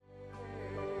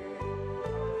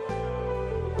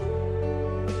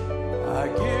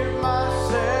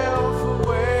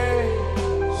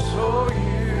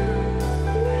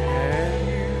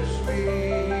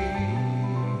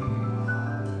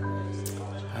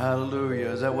Hallelujah.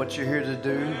 Is that what you're here to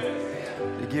do?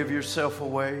 To give yourself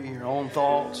away, your own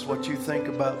thoughts, what you think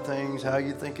about things, how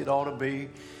you think it ought to be.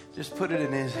 Just put it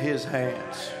in his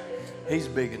hands. He's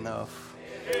big enough.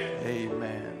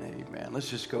 Amen. Amen. Let's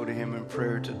just go to him in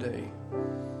prayer today.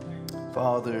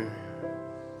 Father,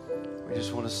 we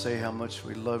just want to say how much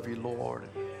we love you, Lord.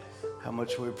 How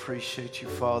much we appreciate you,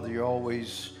 Father. You're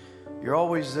always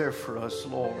there for us,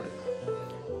 Lord.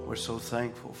 We're so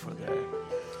thankful for that.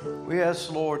 We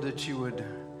ask, Lord, that you would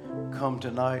come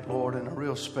tonight, Lord, in a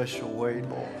real special way,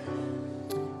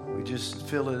 Lord. We just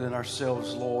feel it in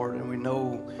ourselves, Lord, and we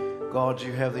know, God,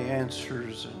 you have the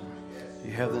answers and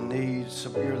you have the needs.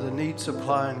 You're the need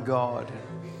supplying God.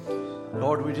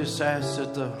 Lord, we just ask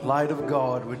that the light of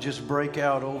God would just break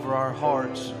out over our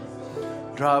hearts,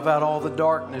 drive out all the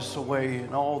darkness away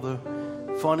and all the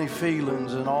funny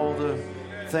feelings and all the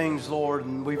things, Lord,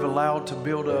 and we've allowed to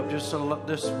build up. Just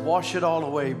wash it all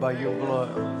away by your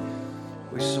blood.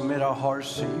 We submit our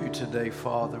hearts to you today,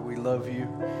 Father. We love you.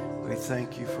 We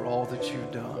thank you for all that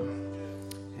you've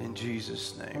done. In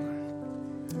Jesus'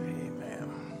 name,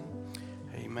 amen.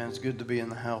 Amen. It's good to be in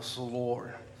the house of the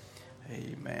Lord.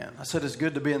 Amen. I said it's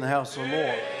good to be in the house of the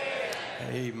Lord.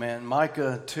 Amen.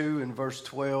 Micah 2 and verse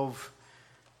 12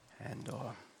 and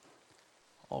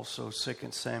also 2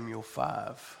 Samuel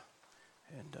 5.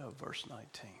 And verse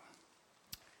 19.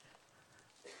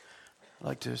 I'd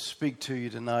like to speak to you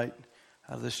tonight.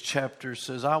 This chapter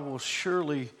says, I will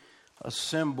surely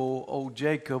assemble, O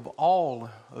Jacob, all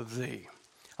of thee.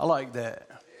 I like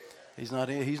that. He's not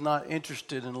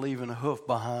interested in leaving a hoof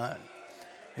behind.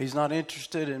 He's not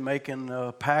interested in making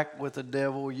a pact with the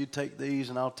devil. You take these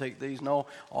and I'll take these. No,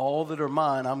 all that are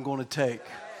mine I'm going to take.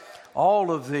 All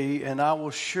of thee, and I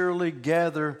will surely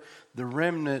gather the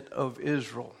remnant of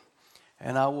Israel.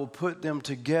 And I will put them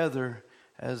together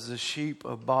as the sheep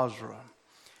of Basra,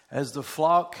 as the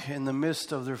flock in the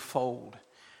midst of their fold.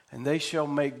 And they shall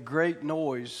make great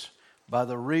noise by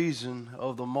the reason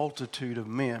of the multitude of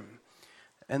men.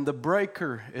 And the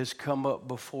breaker is come up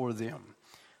before them.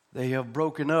 They have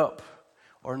broken up,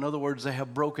 or in other words, they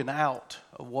have broken out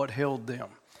of what held them,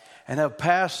 and have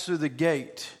passed through the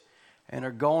gate, and are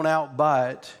gone out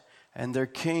by it, and their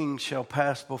king shall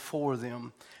pass before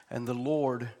them, and the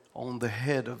Lord on the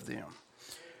head of them.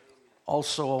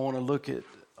 Also, I want to look at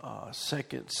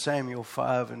 2 Samuel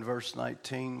 5 and verse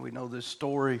 19. We know this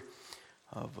story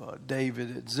of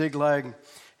David at Ziklag.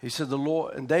 He said, "The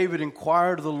Lord and David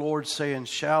inquired of the Lord, saying,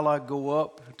 Shall I go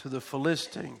up to the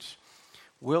Philistines?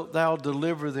 Wilt thou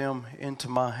deliver them into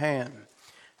my hand?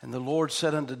 And the Lord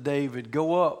said unto David,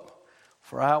 Go up,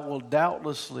 for I will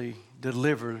doubtlessly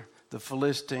deliver the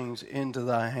Philistines into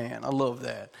thy hand." I love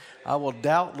that. I will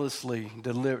doubtless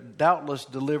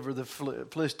deliver the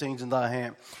Philistines in thy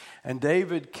hand. And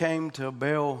David came to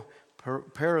Baal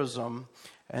Perazim,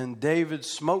 and David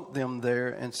smote them there,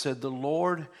 and said, The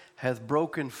Lord hath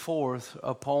broken forth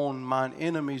upon mine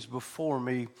enemies before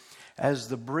me as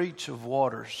the breach of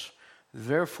waters.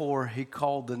 Therefore he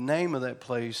called the name of that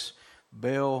place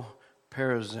Baal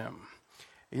Perazim.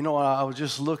 You know, I was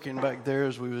just looking back there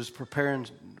as we was preparing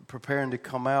to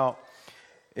come out.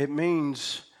 It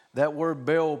means, that word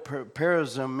Baal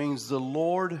Perazim means the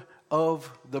Lord of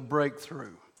the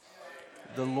breakthrough.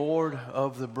 The Lord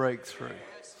of the breakthrough.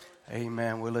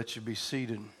 Amen. We'll let you be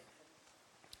seated.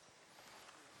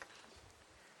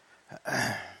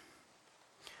 I'd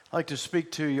like to speak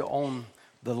to you on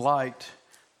the light,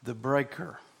 the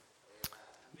breaker.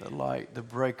 The light, the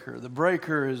breaker. The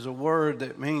breaker is a word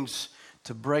that means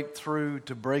to break through,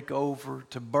 to break over,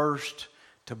 to burst,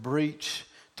 to breach,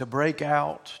 to break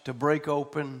out, to break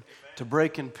open, to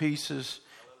break in pieces,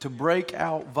 to break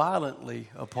out violently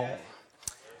upon.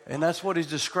 And that's what he's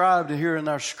described here in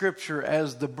our scripture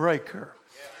as the breaker.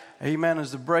 Amen,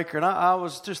 as the breaker. And I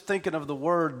was just thinking of the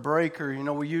word breaker. You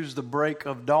know, we use the break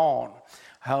of dawn.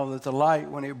 How that the light,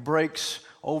 when it breaks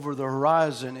over the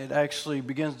horizon, it actually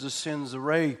begins to send the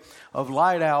ray of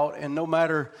light out, and no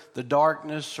matter the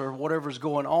darkness or whatever's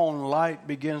going on, light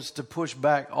begins to push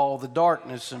back all the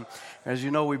darkness. And as you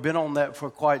know, we've been on that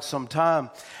for quite some time.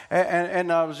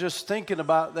 And I was just thinking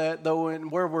about that, though,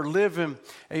 and where we're living,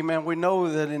 amen, we know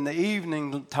that in the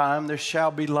evening time there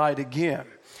shall be light again.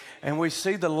 And we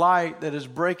see the light that is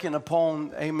breaking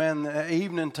upon, amen, the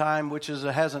evening time, which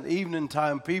has an evening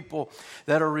time people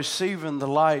that are receiving the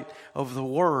light of the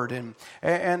Word.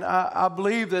 And I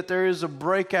believe that there is a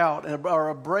breakout or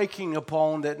a breaking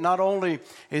upon that. Not only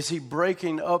is He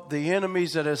breaking up the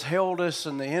enemies that has held us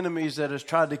and the enemies that has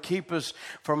tried to keep us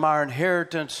from our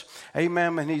inheritance,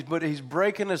 amen, but He's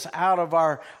breaking us out of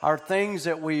our things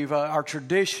that our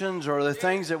traditions or the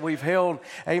things that we've held,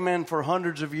 amen, for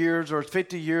hundreds of years or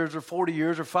 50 years or 40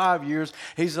 years or 5 years.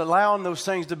 He's allowing those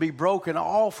things to be broken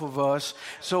off of us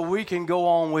so we can go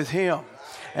on with Him.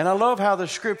 And I love how the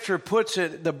scripture puts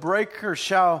it, the breaker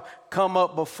shall come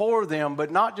up before them,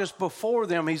 but not just before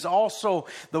them, He's also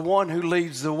the one who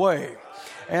leads the way.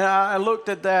 And I looked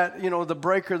at that, the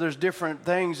breaker, there's different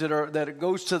things that it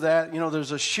goes to that.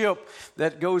 There's a ship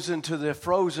that goes into the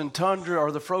frozen tundra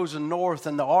or the frozen north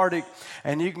and the Arctic,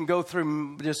 and you can go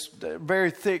through just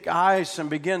very thick ice and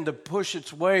begin to push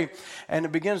its way, and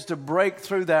it begins to break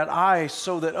through that ice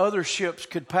so that other ships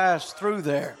could pass through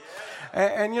there.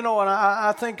 And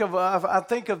I think of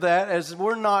that as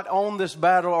we're not on this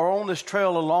battle or on this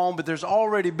trail alone, but there's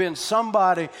already been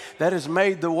somebody that has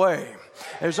made the way.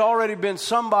 There's already been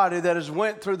somebody that has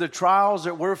went through the trials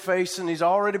that we're facing. He's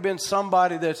already been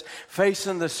somebody that's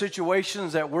facing the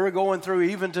situations that we're going through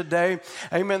even today.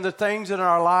 Amen. The things in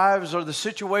our lives or the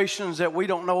situations that we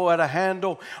don't know how to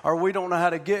handle or we don't know how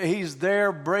to get. He's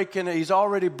there breaking it. He's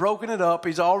already broken it up.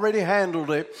 He's already handled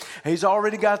it. He's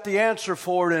already got the answer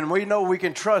for it. And we know we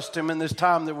can trust Him in this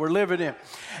time that we're living in.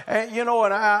 And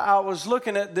I was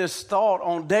looking at this thought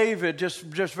on David just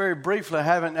very briefly. I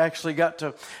haven't actually got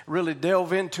to really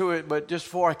delve into it, but just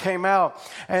before I came out,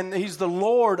 and He's the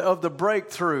Lord of the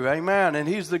breakthrough, amen, and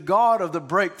He's the God of the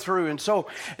breakthrough. And so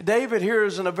David here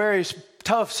is in a very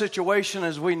tough situation,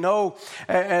 as we know,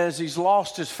 as he's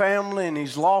lost his family and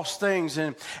he's lost things.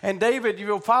 And David,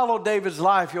 you'll follow David's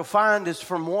life, you'll find it's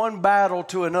from one battle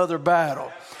to another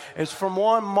battle. It's from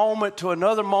one moment to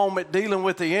another moment dealing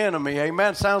with the enemy.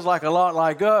 Amen. Sounds like a lot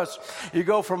like us. You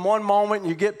go from one moment and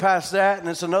you get past that, and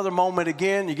it's another moment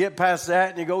again. You get past that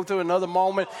and you go through another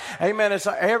moment. Amen.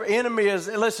 Every enemy is,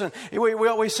 listen,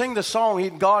 we sing the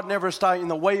song, God never stops,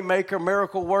 the way maker,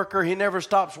 miracle worker, He never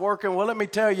stops working. Well, let me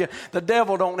tell you, the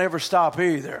devil don't ever stop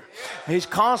either. He's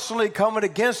constantly coming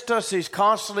against us. He's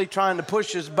constantly trying to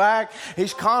push us back.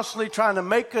 He's constantly trying to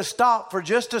make us stop for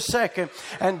just a second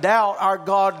and doubt our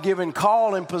God-given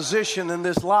call and position in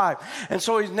this life. And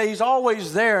so he's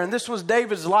always there. And this was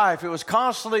David's life. It was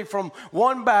constantly from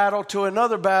one battle to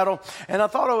another battle. And I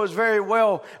thought it was very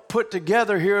well put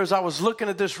together here as I was looking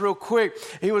at this real quick.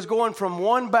 He was going from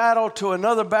one battle to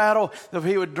another battle.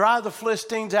 He would drive the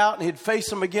Philistines out and he'd face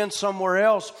them again somewhere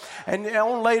else. And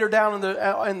on later down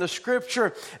in the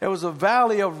scripture, it was a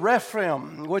valley of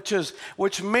Rephaim,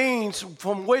 which means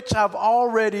from which I've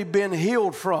already been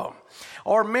healed from,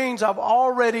 or means I've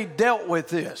already dealt with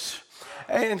this.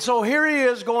 And so here he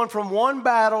is going from one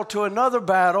battle to another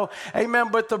battle. Amen.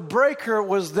 But the breaker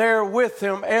was there with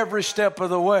him every step of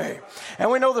the way.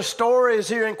 And we know the story as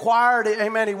he inquired.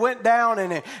 Amen. He went down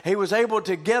and he was able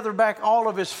to gather back all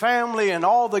of his family and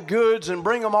all the goods and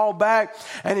bring them all back.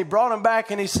 And he brought them back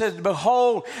and he said,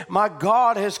 behold, my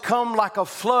God has come like a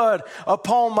flood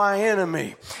upon my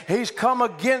enemy. He's come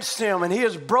against them and He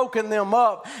has broken them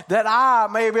up that I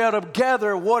may be able to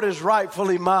gather what is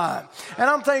rightfully mine. And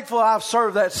I'm thankful I've served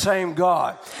that same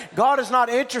God. God is not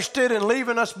interested in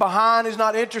leaving us behind. He's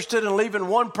not interested in leaving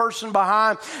one person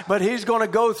behind, but He's going to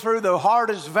go through the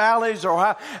hardest valleys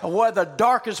or the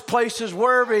darkest places,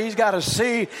 wherever He's got to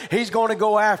see, He's going to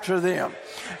go after them.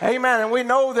 Amen. And we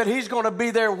know that He's going to be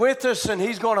there with us and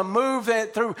He's going to move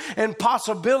that through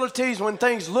impossibilities. When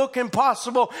things look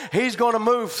impossible, He's going to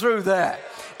move through that.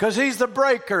 Because He's the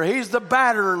breaker. He's the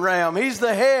battering ram. He's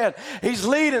the head. He's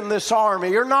leading this army.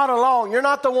 You're not alone. You're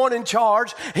not the one in charge.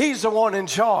 He's the one in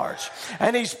charge.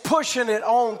 And He's pushing it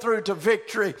on through to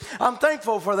victory. I'm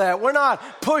thankful for that. We're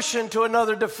not pushing to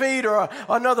another defeat or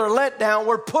another letdown.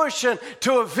 We're pushing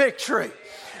to a victory.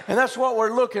 And that's what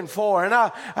we're looking for. And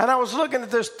I was looking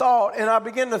at this thought, and I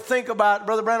began to think about,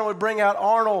 Brother Brandon would bring out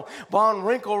Arnold von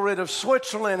Winkelried of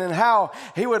Switzerland and how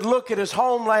he would look at his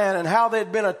homeland and how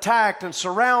they'd been attacked and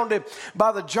surrounded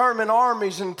by the German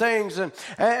armies and things. And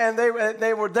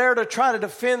they were there to try to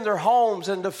defend their homes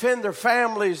and defend their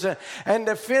families and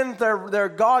defend their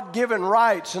God-given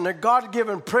rights and their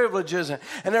God-given privileges. And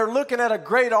they're looking at a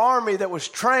great army that was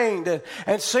trained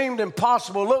and seemed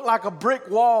impossible. It looked like a brick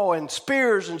wall and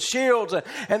spears and and shields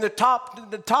and the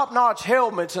top-notch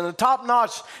helmets and the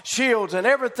top-notch shields and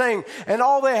everything. And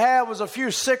all they had was a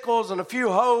few sickles and a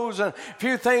few hoes and a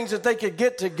few things that they could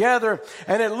get together.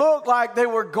 And it looked like they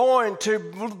were going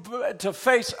to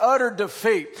face utter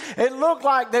defeat. It looked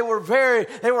like they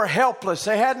were helpless.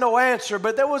 They had no answer.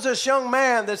 But there was this young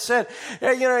man that said,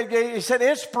 he said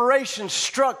inspiration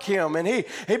struck him, and he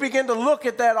began to look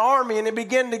at that army, and he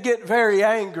began to get very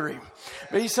angry.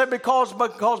 But he said because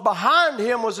behind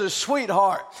him was his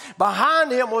sweetheart.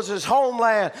 Behind him was his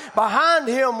homeland. Behind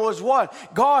him was what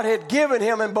God had given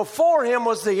him. And before him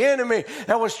was the enemy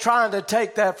that was trying to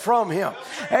take that from him.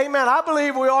 Amen. I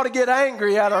believe we ought to get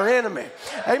angry at our enemy.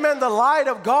 Amen. The light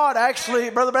of God actually,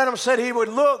 Brother Branham said he would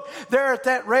look there at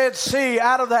that Red Sea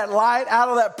out of that light, out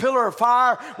of that pillar of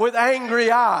fire with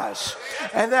angry eyes.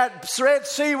 And that Red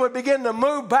Sea would begin to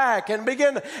move back and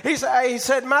he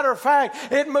said, matter of fact,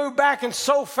 it moved back and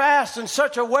so fast in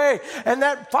such a way, and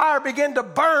that fire began to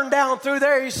burn down through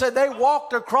there. He said they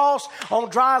walked across on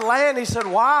dry land. He said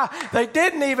why? They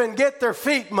didn't even get their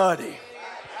feet muddy.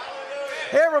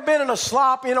 You ever been in a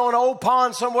slop, in an old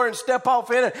pond somewhere and step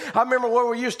off in it? I remember where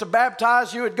we used to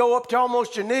baptize, you would go up to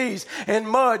almost your knees in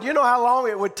mud. You know how long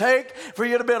it would take for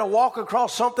you to be able to walk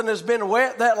across something that's been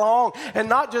wet that long and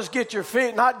not just get your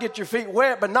feet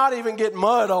wet, but not even get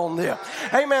mud on them.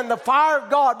 Amen. The fire of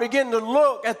God began to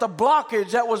look at the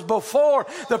blockage that was before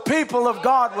the people of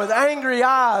God with angry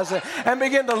eyes and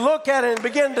begin to look at it and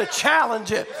begin to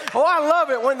challenge it. Oh, I love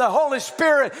it when the Holy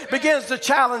Spirit begins to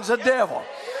challenge the devil.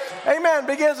 Amen.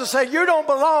 Begins to say, you don't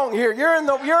belong here. You're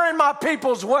in my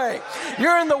people's way.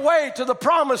 You're in the way to the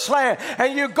promised land,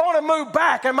 and you're going to move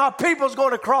back, and my people's going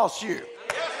to cross you.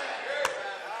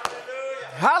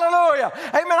 Hallelujah.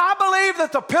 Amen. I believe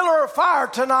that the pillar of fire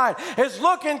tonight is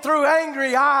looking through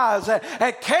angry eyes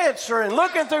at cancer, and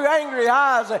looking through angry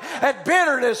eyes at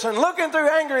bitterness, and looking through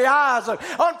angry eyes of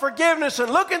unforgiveness,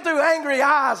 and looking through angry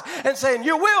eyes and saying,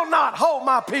 you will not hold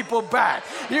my people back.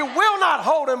 You will not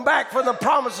hold them back from the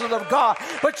promises of God,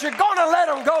 but you're going to let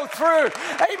them go through.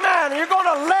 Amen. You're going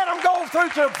to let them go through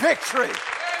to victory.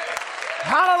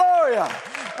 Hallelujah.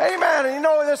 Amen. And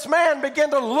this man began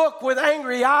to look with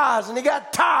angry eyes, and he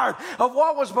got tired of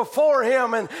what was before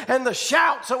him and the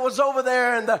shouts that was over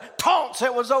there and the taunts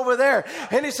that was over there.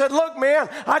 And he said, look, man,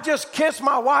 I just kissed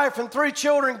my wife and 3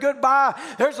 children goodbye.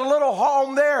 There's a little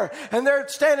home there, and they're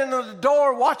standing at the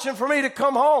door watching for me to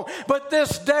come home. But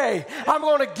this day, I'm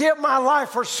going to give my life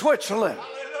for Switzerland.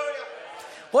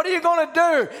 What are you going to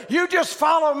do? You just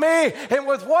follow me, and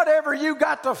with whatever you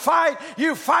got to fight,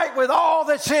 you fight with all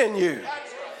that's in you.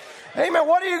 Amen.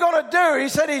 What are you going to do? He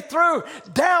said he threw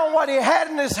down what he had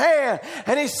in his hand,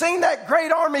 and he seen that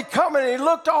great army coming, and he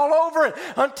looked all over it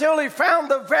until he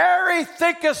found the very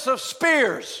thickest of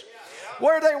spears,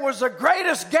 where there was the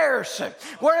greatest garrison,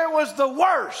 where it was the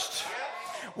worst,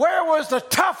 where it was the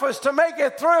toughest to make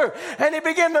it through. And he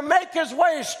began to make his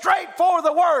way straight for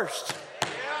the worst.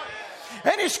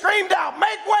 And he screamed out,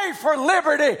 make way for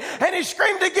liberty. And he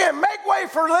screamed again, make way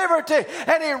for liberty.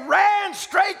 And he ran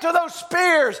straight to those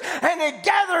spears, and he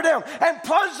gathered them and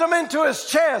plunged them into his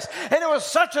chest. And it was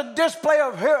such a display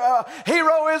of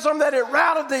heroism that it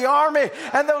routed the army.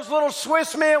 And those little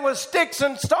Swiss men with sticks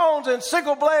and stones and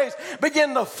sickle blades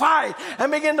began to fight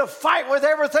with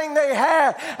everything they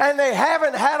had. And they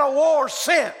haven't had a war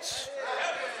since.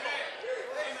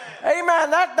 Amen.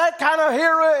 That kind of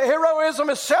heroism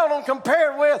is seldom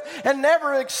compared with and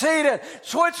never exceeded.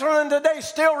 Switzerland today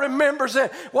still remembers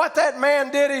it. What that man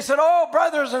did, he said, oh,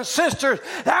 brothers and sisters,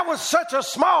 that was such a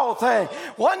small thing.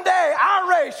 One day our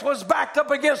race was backed up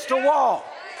against a wall.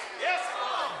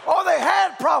 Oh, they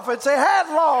had prophets, they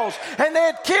had laws, and they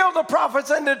had killed the prophets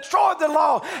and destroyed the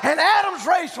law. And Adam's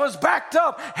race was backed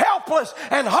up, helpless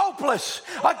and hopeless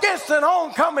against an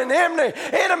oncoming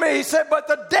enemy. He said, but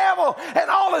the devil and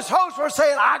all his hosts were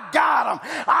saying, I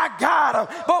got him.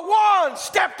 But one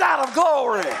stepped out of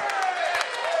glory.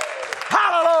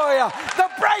 Hallelujah. The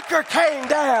breaker came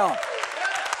down,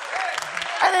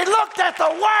 and he looked at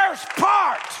the worst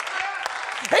part.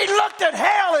 He looked at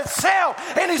hell itself,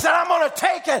 and he said, I'm going to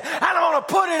take it and I'm going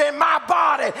to put it in my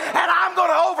body, and I'm going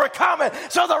to overcome it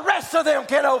so the rest of them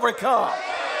can overcome.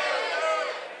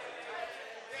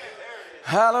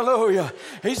 Hallelujah.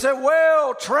 He said,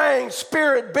 well-trained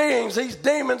spirit beings, these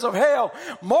demons of hell,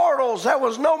 mortals, that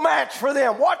was no match for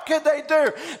them. What could they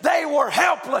do? They were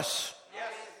helpless.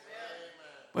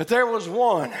 But there was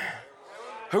one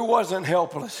who wasn't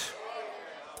helpless.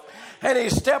 And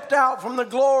he stepped out from the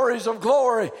glories of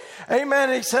glory. Amen.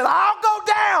 And he said, I'll go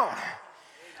down.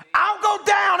 I'll go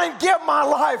down and give my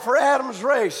life for Adam's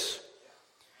race.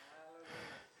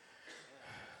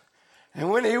 And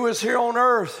when he was here on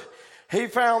earth, he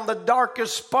found the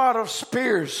darkest spot of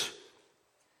spears.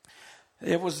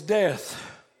 It was death,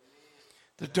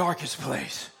 the darkest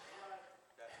place.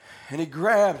 And he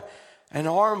grabbed an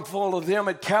armful of them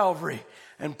at Calvary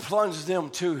and plunged them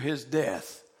to his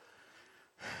death.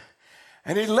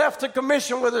 And he left a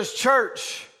commission with his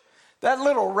church, that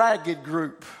little ragged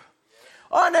group,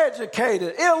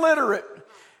 uneducated, illiterate.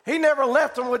 He never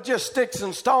left them with just sticks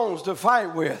and stones to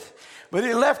fight with, but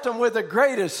he left them with the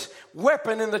greatest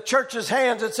weapon in the church's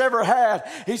hands it's ever had.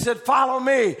 He said, follow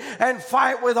me and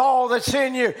fight with all that's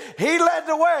in you. He led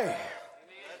the way.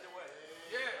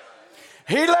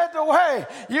 He led the way.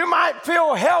 You might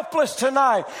feel helpless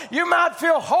tonight. You might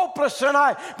feel hopeless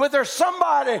tonight, but there's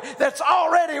somebody that's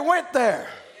already went there.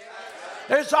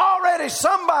 There's already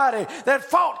somebody that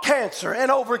fought cancer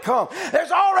and overcome.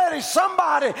 There's already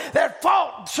somebody that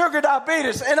fought sugar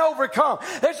diabetes and overcome.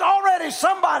 There's already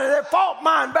somebody that fought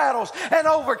mind battles and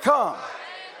overcome.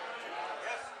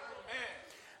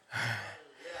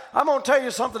 I'm going to tell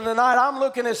you something tonight. I'm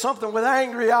looking at something with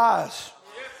angry eyes.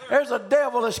 There's a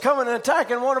devil that's coming and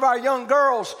attacking one of our young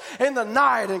girls in the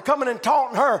night and coming and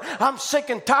taunting her. I'm sick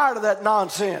and tired of that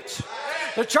nonsense.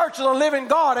 The Church of the Living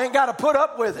God ain't got to put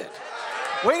up with it.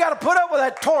 We got to put up with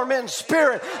that tormenting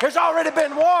spirit. There's already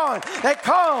been one that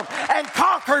come and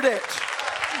conquered it.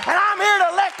 And I'm here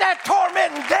to let that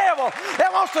tormenting devil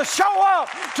that wants to show up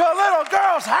to a little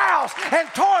girl's house and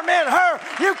torment her.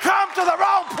 You come to the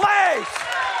wrong place.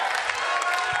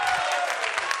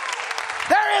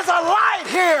 There is a light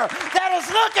here that is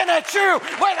looking at you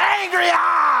with angry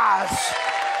eyes.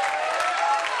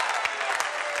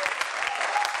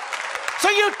 So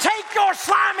you take your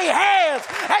slimy hands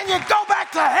and you go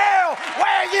back to hell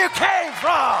where you came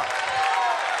from.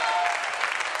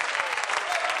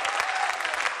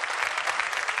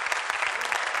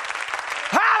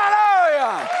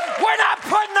 Hallelujah. We're not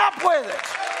putting up with it.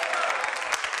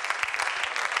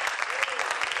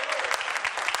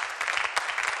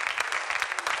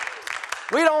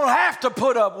 We don't have to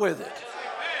put up with it.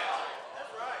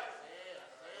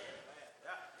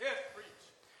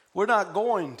 We're not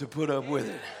going to put up with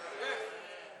it.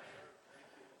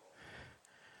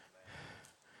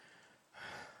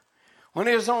 When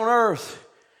he was on earth,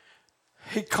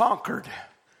 he conquered.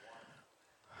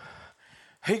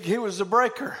 He was the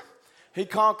breaker. He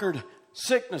conquered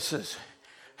sicknesses.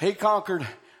 He conquered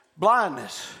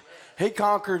blindness. He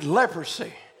conquered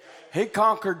leprosy. He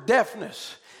conquered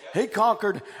deafness. He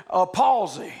conquered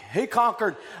palsy. He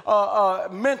conquered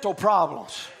mental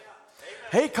problems.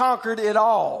 He conquered it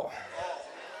all.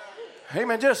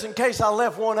 Amen. Just in case I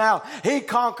left one out, he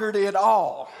conquered it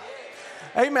all.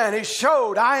 Amen. He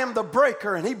showed, I am the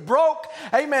breaker. And he broke,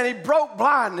 amen, he broke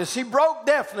blindness. He broke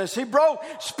deafness. He broke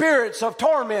spirits of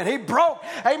torment. He broke,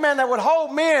 amen, that would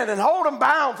hold men and hold them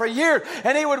bound for years.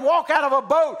 And he would walk out of a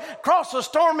boat, cross a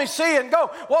stormy sea and go,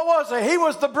 what was it? He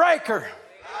was the breaker.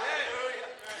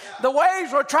 The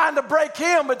waves were trying to break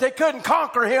him, but they couldn't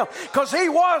conquer him because he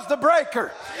was the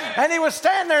breaker. And he would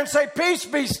stand there and say, peace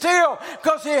be still,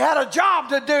 because he had a job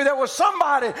to do. There was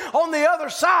somebody on the other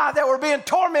side that were being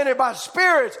tormented by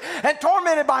spirits and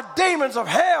tormented by demons of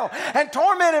hell and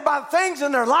tormented by things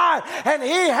in their life. And he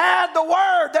had the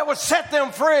word that would set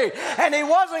them free. And he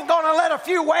wasn't going to let a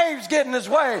few waves get in his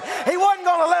way. He wasn't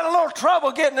going to let a little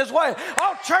trouble get in his way.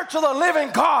 Oh, Church of the Living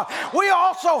God, we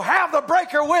also have the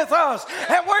breaker with us.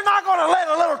 And we're not going to let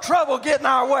a little trouble get in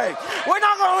our way. We're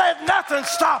not going to let nothing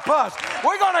stop us.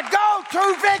 We're going to go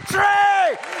to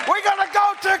victory. We're going to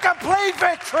go to complete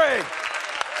victory.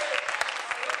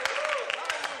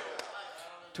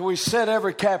 Till we set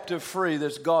every captive free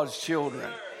that's God's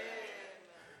children.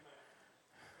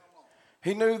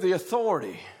 He knew the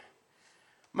authority.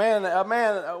 When a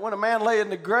man lay in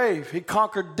the grave, he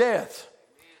conquered death.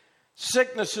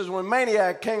 Sicknesses, when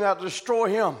maniac came out to destroy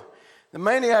him, the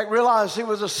maniac realized he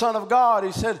was the Son of God.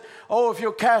 He said, oh, if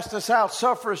you'll cast us out,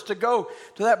 suffer us to go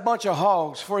to that bunch of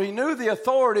hogs. For he knew the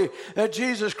authority that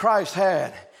Jesus Christ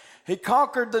had. He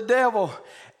conquered the devil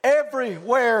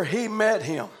everywhere he met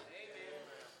him.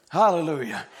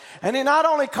 Hallelujah. And he not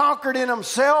only conquered in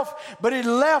himself, but he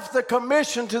left the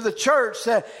commission to the church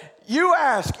that you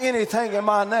ask anything in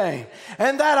my name,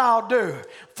 and that I'll do.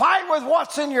 Fight with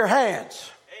what's in your hands.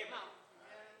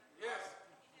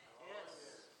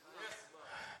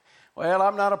 Well,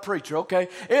 I'm not a preacher, okay?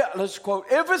 Let's quote,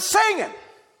 if it's singing,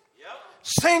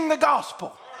 sing the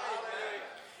gospel.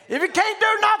 If you can't do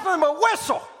nothing but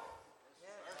whistle,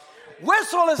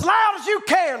 whistle as loud as you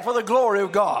can for the glory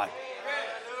of God.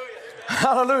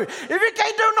 Hallelujah. If you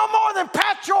can't do no more than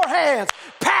pat your hands,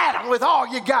 pat them with all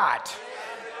you got.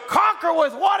 Conquer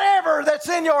with whatever that's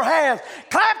in your hands.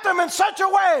 Clap them in such a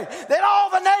way that all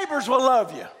the neighbors will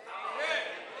love you.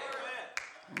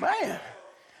 Man,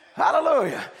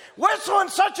 hallelujah. Whistle in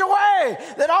such a way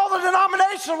that all the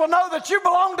denominations will know that you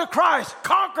belong to Christ.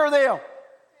 Conquer them.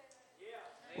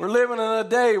 We're living in a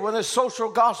day when this social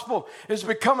gospel is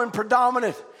becoming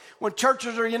predominant. When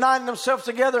churches are uniting themselves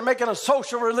together, making a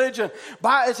social religion.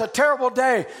 It's a terrible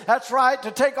day. That's right,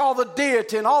 to take all the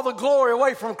deity and all the glory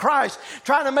away from Christ,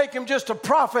 trying to make him just a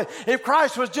prophet. If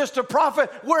Christ was just a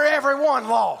prophet, we're everyone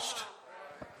lost.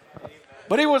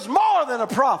 But he was more than a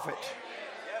prophet.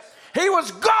 He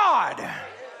was God.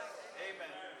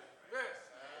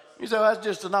 You say, well, that's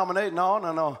just a denomination.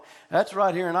 No. That's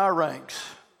right here in our ranks.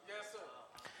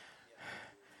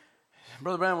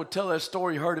 Brother Brown would tell that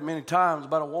story, you heard it many times,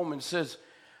 about a woman that says,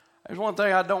 there's one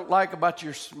thing I don't like about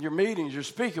your meetings, your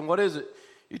speaking. What is it?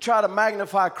 You try to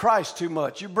magnify Christ too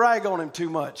much. You brag on him too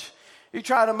much. You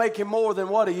try to make him more than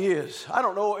what he is. I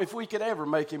don't know if we could ever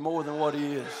make him more than what he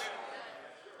is.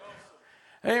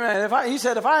 Amen. He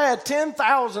said, if I had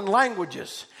 10,000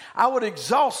 languages, I would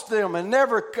exhaust them and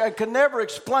could never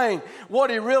explain what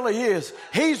he really is.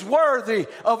 He's worthy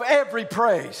of every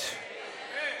praise.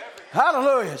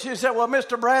 Hallelujah. She said, well,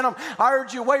 Mr. Branham, I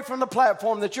heard you away from the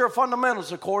platform that you're a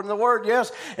fundamentalist according to the word.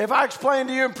 Yes, if I explained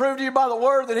to you and proved to you by the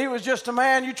word that he was just a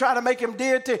man, you try to make him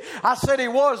deity. I said he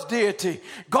was deity.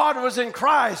 God was in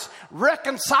Christ,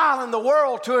 reconciling the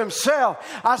world to himself.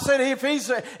 I said, if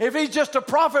he's just a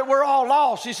prophet, we're all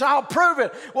lost. She said, I'll prove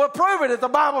it. Well, prove it if the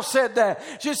Bible said that.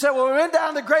 She said, well, we went down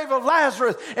to the grave of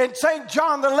Lazarus in St.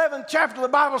 John, the 11th chapter, the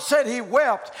Bible said he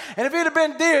wept. And if he'd have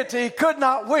been deity, he could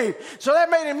not weep. So that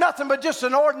made him nothing but just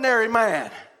an ordinary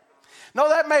man. No,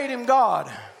 that made him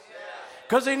God.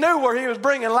 Because he knew where he was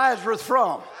bringing Lazarus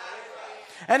from.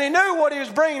 And he knew what he was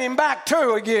bringing him back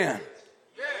to again.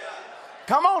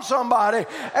 Come on, somebody.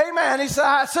 Amen. He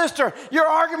said, sister, your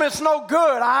argument's no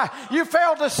good. You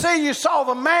failed to see, you saw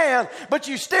the man, but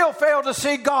you still failed to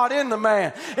see God in the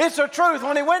man. It's the truth.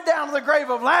 When he went down to the grave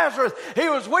of Lazarus, he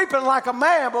was weeping like a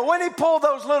man, but when he pulled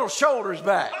those little shoulders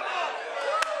back,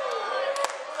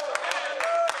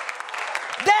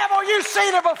 devil, you've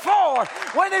seen it before.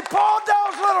 When he pulled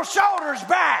those little shoulders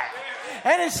back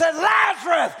and he said,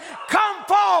 Lazarus, come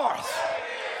forth.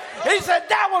 He said,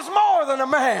 that was more than a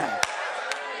man.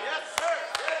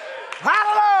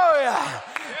 Hallelujah.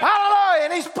 Hallelujah.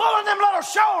 And he's pulling them little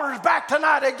shoulders back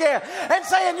tonight again and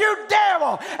saying, you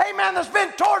devil, amen, that's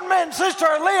been tormenting Sister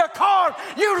Leah Carr,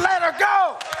 you let her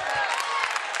go.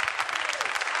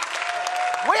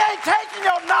 We ain't taking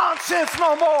your nonsense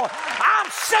no more. I'm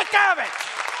sick of it.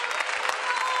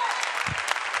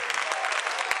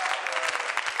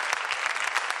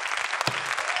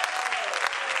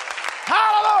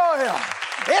 Hallelujah.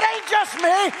 It ain't just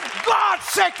me. God's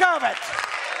sick of it.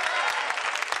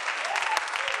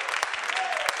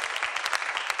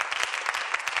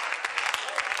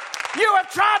 You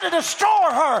have tried to destroy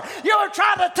her. You have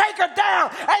tried to take her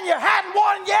down, and you hadn't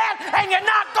won yet, and you're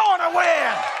not going to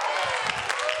win.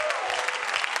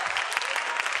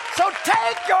 So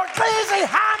take your lazy,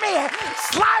 hammy,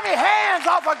 slimy hands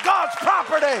off of God's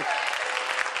property.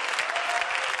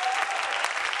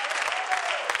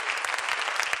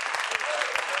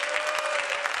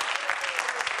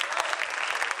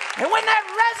 And when that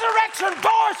resurrection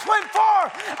voice went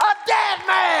forth, a dead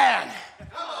man.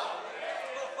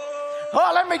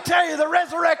 Oh, let me tell you, the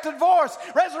resurrection voice,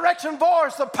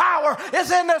 the power is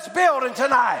in this building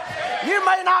tonight. You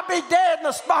may not be dead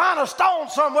behind a stone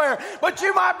somewhere, but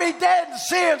you might be dead in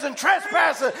sins and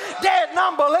trespasses, dead in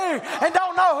unbelief, and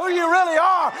don't know who you really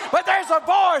are. But there's a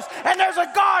voice, and there's a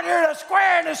God here that's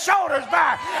squaring his shoulders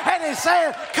back, and he's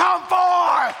saying, come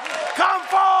forth, come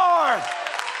forth.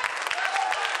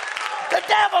 The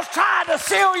devil's trying to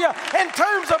seal you in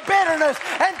tombs of bitterness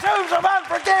and tombs of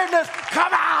unforgiveness.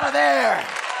 Come out of there.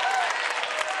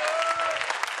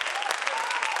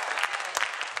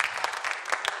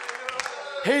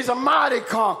 He's a mighty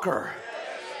conqueror.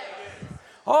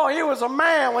 Oh, he was a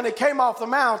man when he came off the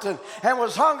mountain and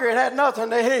was hungry and had nothing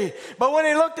to eat. But when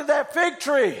he looked at that fig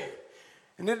tree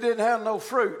and it didn't have no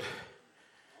fruit,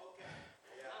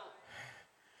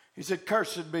 he said,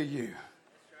 cursed be you.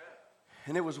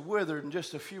 And it was withered in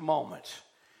just a few moments.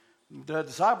 The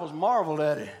disciples marveled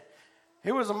at it.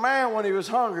 He was a man when he was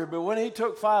hungry, but when he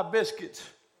took 5 biscuits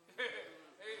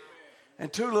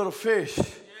and 2 little fish,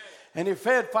 and he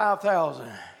fed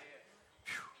 5,000,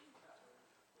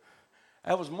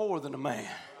 that was more than a man.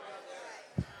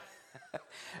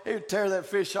 He would tear that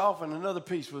fish off and another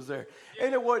piece was there.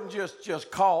 And it wasn't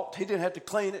just caught. He didn't have to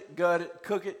clean it, gut it,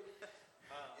 cook it.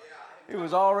 It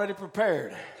was already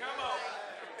prepared.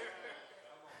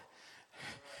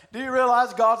 Do you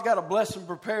realize God's got a blessing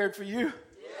prepared for you?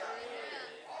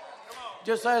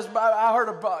 Just as I heard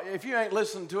about, if you ain't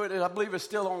listened to it, I believe it's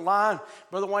still online.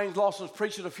 Brother Wayne Lawson's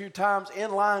preached it a few times,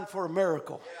 In Line for a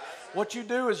Miracle. What you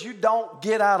do is you don't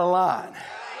get out of line.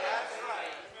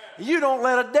 You don't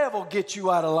let a devil get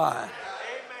you out of line.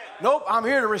 Nope, I'm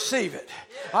here to receive it.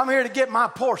 I'm here to get my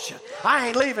portion. I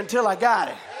ain't leaving till I got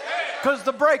it. Because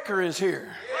the breaker is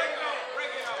here.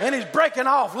 And he's breaking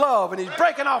off love, and he's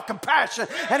breaking off compassion,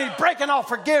 and he's breaking off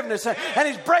forgiveness, and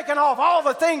he's breaking off all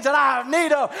the things that I have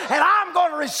need of, and I'm going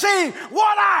to receive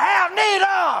what I have need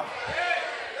of.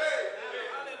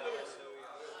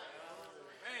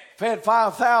 Fed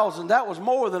 5,000, that was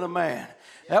more than a man.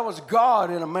 That was God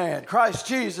in a man, Christ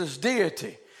Jesus,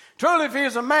 deity. Truly, if he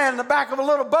was a man in the back of a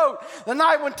little boat, the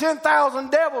night when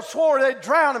 10,000 devils swore they'd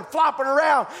drown him, flopping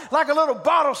around like a little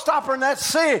bottle stopper in that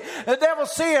sea, the devil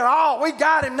seeing, oh, we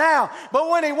got him now. But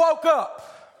when he woke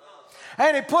up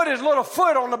and he put his little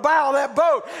foot on the bow of that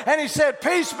boat and he said,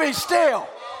 peace be still.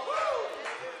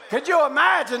 Could you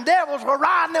imagine? Devils were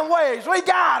riding them waves. We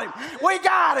got him. We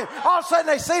got him. All of a sudden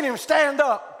they seen him stand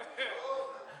up.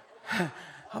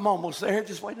 I'm almost there.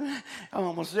 Just wait a minute. I'm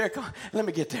almost there. Come on. Let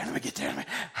me get there.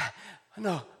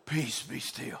 No, peace be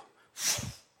still.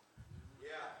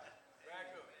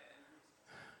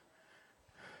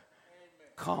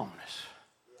 Calmness.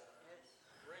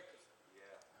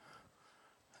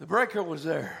 The breaker was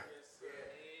there.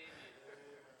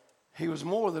 He was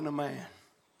more than a man.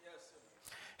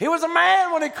 He was a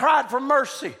man when he cried for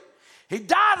mercy. He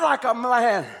died like a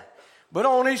man, but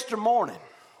on Easter morning,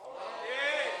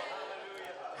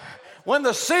 when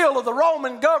the seal of the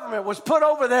Roman government was put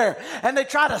over there and they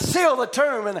tried to seal the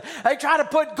tomb and they tried to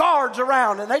put guards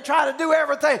around and they tried to do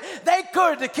everything they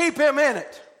could to keep him in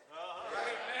it.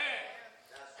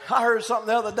 I heard something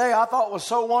the other day I thought was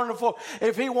so wonderful.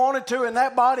 If he wanted to in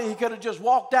that body, he could have just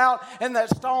walked out and that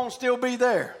stone still be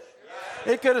there.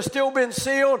 It could have still been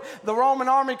sealed. The Roman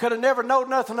army could have never known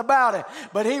nothing about it.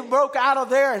 But he broke out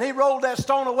of there and he rolled that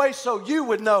stone away so you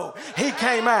would know he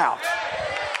came out.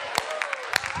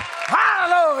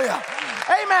 Hallelujah.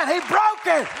 Amen. He broke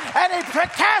it and he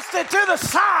cast it to the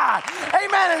side.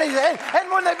 Amen.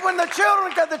 And when the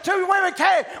children, the two women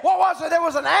came, what was it? There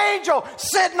was an angel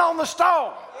sitting on the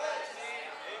stone.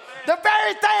 The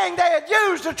very thing they had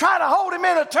used to try to hold him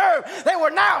in a tomb, they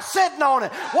were now sitting on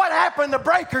it. What happened? The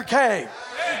breaker came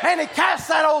and he cast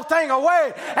that old thing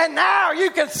away, and now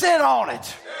you can sit on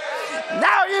it.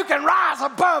 Now you can rise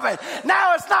above it.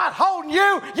 Now it's not holding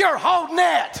you, you're holding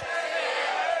it.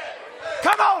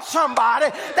 Come on,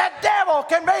 somebody. That devil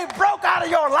can be broke out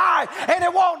of your life and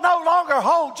it won't no longer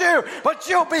hold you, but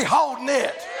you'll be holding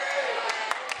it.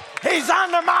 He's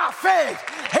under my feet.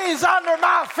 He's under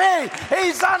my feet.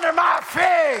 He's under my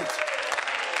feet.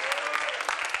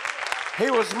 He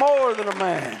was more than a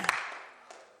man.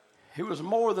 He was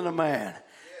more than a man.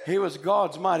 He was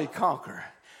God's mighty conqueror.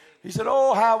 He said,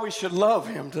 oh, how we should love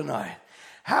him tonight.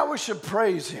 How we should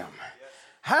praise him.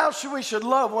 How we should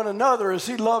love one another as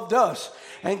he loved us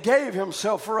and gave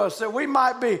himself for us, that we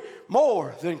might be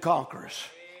more than conquerors.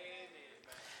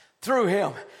 Through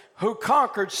him who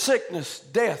conquered sickness,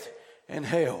 death, and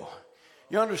hell.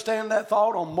 You understand that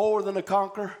thought on more than a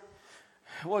conqueror?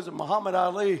 Was it Muhammad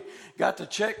Ali got the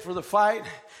check for the fight?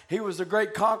 He was the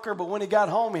great conqueror, but when he got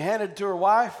home, he handed it to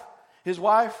his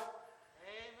wife.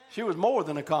 She was more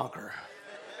than a conqueror.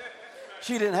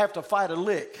 She didn't have to fight a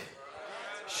lick.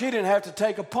 She didn't have to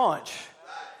take a punch.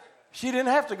 She didn't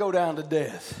have to go down to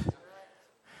death.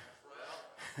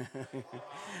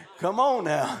 Come on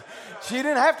now. She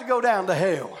didn't have to go down to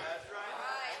hell.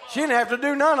 She didn't have to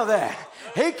do none of that.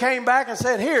 He came back and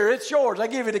said, here, it's yours. I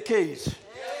give you the keys.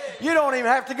 You don't even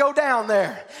have to go down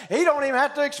there. You don't even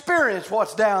have to experience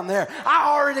what's down there. I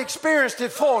already experienced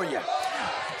it for you.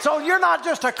 So you're not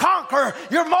just a conqueror,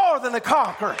 you're more than a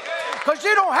conqueror. Because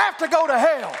you don't have to go to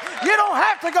hell. You don't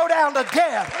have to go down to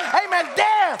death. Amen.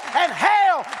 Death and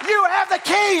hell, you have the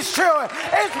keys to it.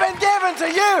 It's been given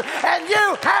to you, and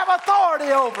you have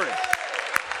authority over it.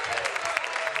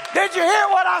 Did you hear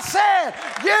what I said?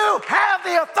 You have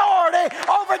the authority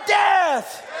over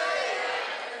death.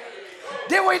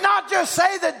 Did we not just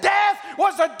say that death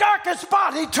was the darkest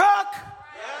spot he took?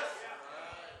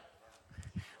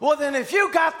 Well, then if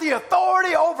you got the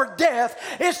authority over death,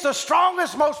 it's the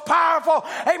strongest, most powerful,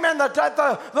 amen,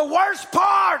 the worst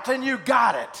part, and you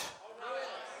got it.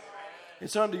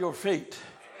 It's under your feet.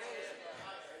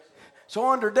 So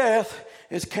under death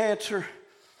is cancer,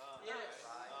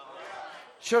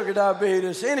 sugar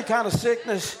diabetes, any kind of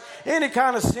sickness, any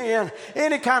kind of sin,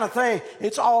 any kind of thing.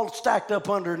 It's all stacked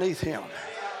up underneath him.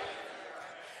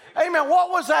 Amen.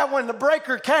 What was that when the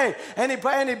breaker came and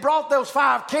he brought those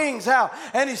 5 kings out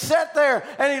and he sat there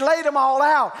and he laid them all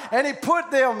out and he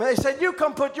put them, they said, you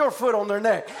come put your foot on their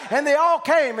neck. And they all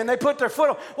came and they put their foot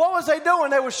on. What was they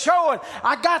doing? They were showing,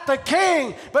 I got the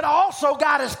king, but I also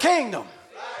got his kingdom.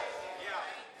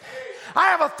 I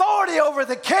have authority over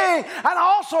the king and I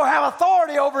also have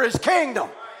authority over his kingdom.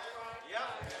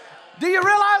 Do you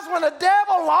realize when the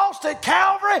devil lost at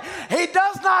Calvary, he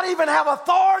does not even have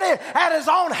authority at his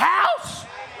own house?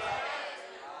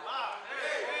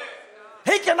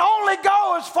 He can only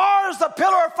go as far as the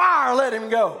pillar of fire let him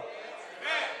go.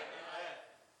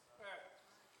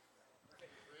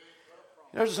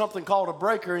 There's something called a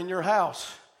breaker in your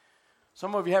house.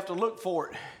 Some of you have to look for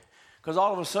it because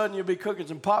all of a sudden you'll be cooking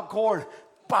some popcorn.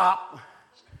 Pop.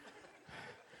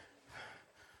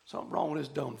 Something wrong with this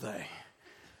dumb thing.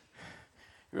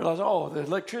 You realize, oh, the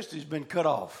electricity's been cut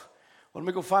off. Well, let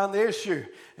me go find the issue.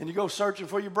 And you go searching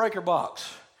for your breaker box.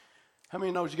 How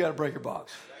many knows you got a breaker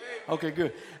box? Okay,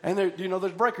 good. And there, you know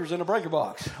there's breakers in a breaker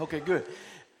box. Okay, good.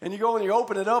 And you go and you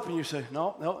open it up and you say,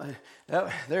 no,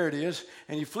 there it is.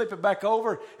 And you flip it back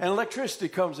over and electricity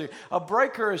comes in. A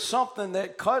breaker is something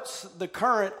that cuts the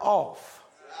current off.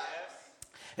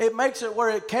 It makes it where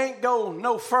it can't go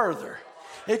no further.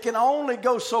 It can only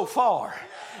go so far.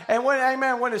 And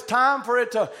when it's time for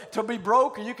it to be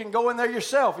broke, you can go in there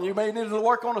yourself, and you may need to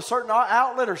work on a certain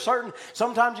outlet or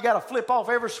sometimes you got to flip off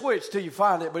every switch till you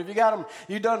find it. But if you got them,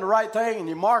 you done the right thing and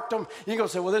you marked them, you go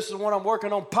say, well, this is the one I'm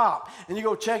working on, pop. And you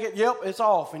go check it, yep, it's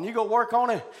off. And you go work on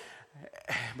it.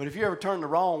 But if you ever turn the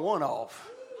wrong one off,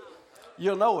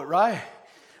 you'll know it, right?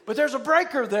 But there's a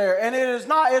breaker there, and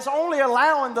it's only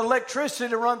allowing the electricity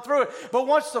to run through it. But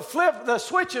once the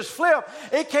switch is flipped,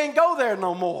 it can't go there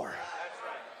no more.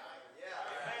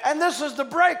 And this is the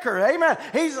breaker, amen.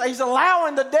 He's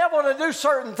allowing the devil to do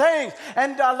certain things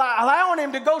and allowing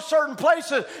him to go certain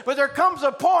places. But there comes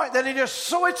a point that he just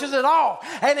switches it off,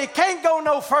 and he can't go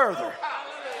no further.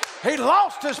 He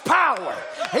lost his power.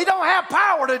 He don't have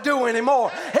power to do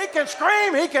anymore. He can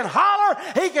scream, he can holler,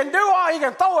 he can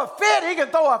throw a fit, he can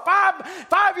throw a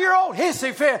five-year-old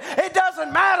hissy fit. It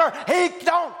doesn't matter. He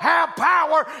don't have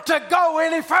power to go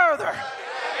any further.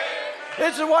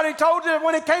 This is what he told you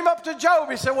when he came up to Job.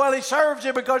 He said, well, he serves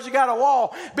you because you got a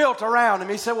wall built around him.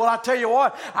 He said, well, I tell you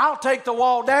what, I'll take the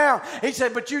wall down. He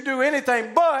said, but you do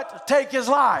anything but take his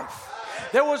life.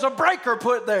 There was a breaker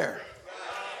put there.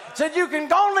 He said, you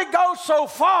can only go so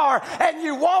far and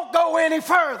you won't go any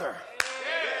further.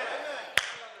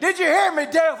 Did you hear me,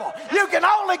 devil? You can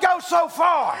only go so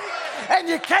far and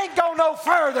you can't go no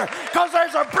further because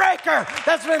there's a breaker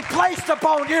that's been placed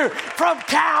upon you from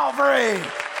Calvary.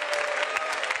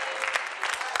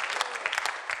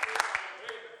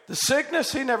 The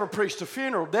sickness, he never preached a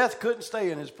funeral. Death couldn't stay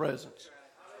in his presence.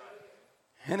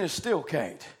 And it still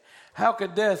can't. How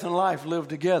could death and life live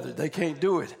together? They can't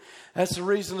do it. That's the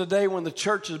reason today when the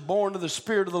church is born to the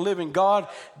Spirit of the living God,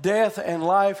 death and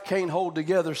life can't hold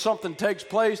together. Something takes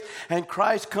place and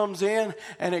Christ comes in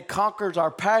and it conquers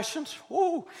our passions,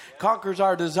 conquers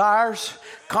our desires,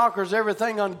 conquers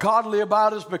everything ungodly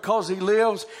about us because he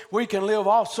lives. We can live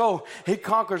also. He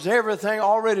conquers everything,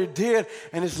 already did,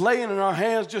 and is laying in our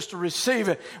hands just to receive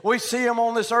it. We see him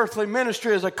on this earthly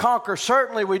ministry as a conqueror.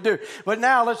 Certainly we do. But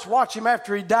now let's watch him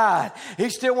after he died. He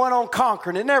still went on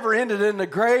conquering. It never ended in the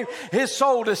grave. His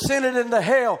soul descended into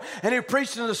hell, and he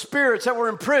preached to the spirits that were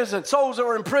in prison, souls that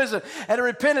were in prison, and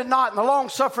repented not in the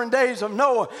long-suffering days of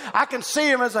Noah. I can see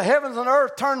him as the heavens and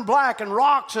earth turned black, and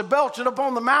rocks are belching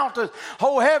upon the mountains.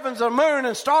 Whole heavens, the moon,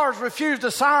 and stars refused to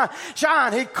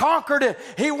shine. He conquered it.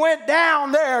 He went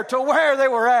down there to where they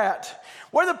were at,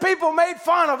 where the people made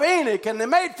fun of Enoch, and they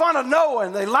made fun of Noah,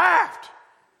 and they laughed.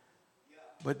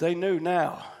 But they knew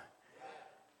now,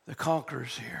 the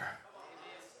conqueror's here.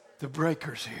 The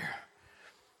breaker's here.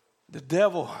 The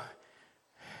devil,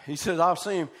 he says, I'll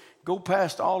see him go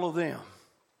past all of them.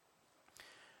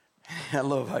 I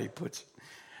love how he puts it.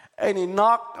 And he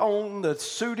knocked on the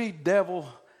sooty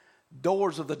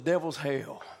doors of the devil's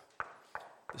hell.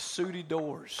 The sooty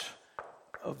doors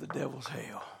of the devil's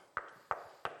hell.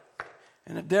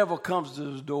 And the devil comes to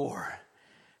his door,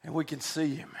 and we can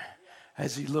see him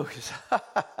as he looks.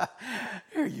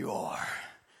 Here you are,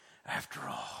 after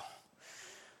all.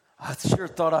 I sure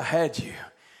thought I had you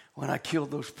when I killed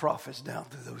those prophets down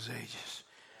through those ages.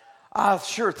 I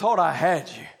sure thought I had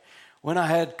you when I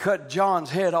had cut John's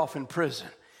head off in prison.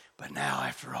 But now,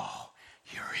 after all,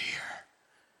 you're here.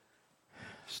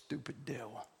 Stupid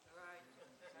devil.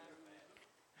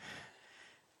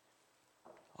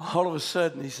 All of a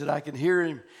sudden, he said, I can hear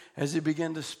him as he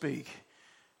began to speak.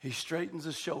 He straightens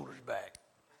his shoulders back.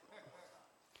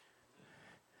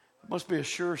 Must be a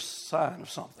sure sign of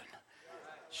something.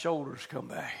 Shoulders come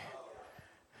back.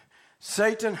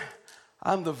 Satan,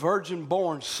 I'm the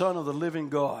virgin-born son of the living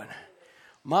God.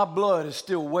 My blood is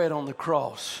still wet on the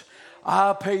cross.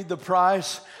 I paid the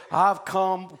price. I have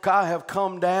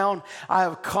come down. I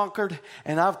have conquered,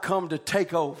 and I've come to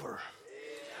take over.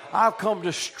 I've come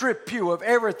to strip you of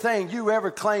everything you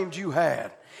ever claimed you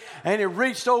had. And he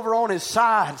reached over on his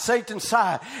side, Satan's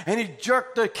side, and he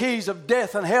jerked the keys of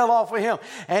death and hell off of him,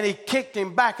 and he kicked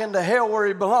him back into hell where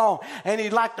he belonged, and he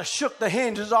like to shook the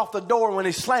hinges off the door when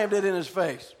he slammed it in his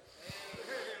face.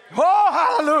 Oh,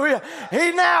 hallelujah.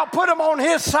 He now put him on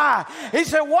his side. He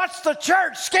said, what's the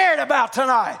church scared about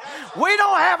tonight? We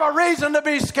don't have a reason to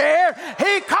be scared.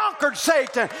 He conquered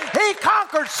Satan. He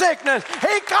conquered sickness.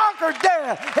 He conquered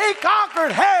death. He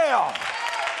conquered hell.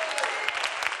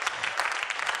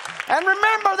 And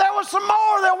remember, there was some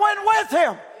more that went with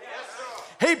him.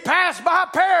 He passed by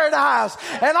paradise,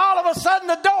 and all of a sudden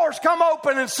the doors come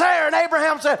open, and Sarah and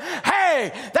Abraham said,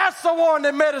 hey, that's the one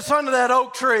that met us under that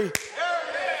oak tree.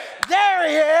 There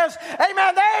he is.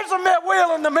 Amen. There's a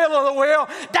wheel in the middle of the wheel.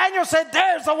 Daniel said,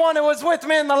 there's the one that was with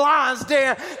me in the lion's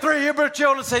den. 3 Hebrew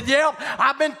children said, yep,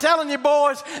 I've been telling you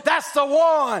boys, that's the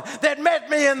one that met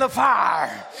me in the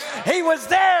fire. He was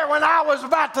there when I was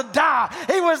about to die.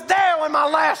 He was there when my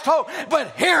last hope.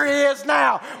 But here he is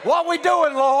now. What we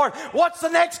doing, Lord? What's the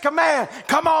next command?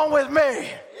 Come on with me.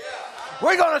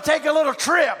 We're going to take a little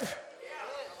trip.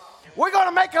 We're going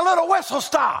to make a little whistle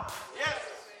stop.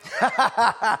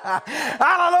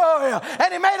 Hallelujah.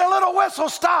 And he made a little whistle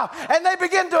stop, and they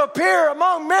began to appear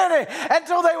among many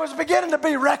until they was beginning to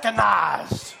be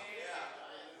recognized.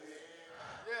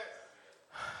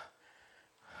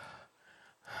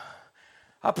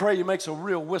 I pray you makes a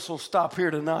real whistle stop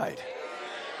here tonight.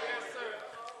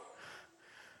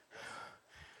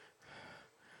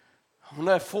 On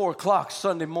that 4 o'clock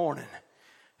Sunday morning,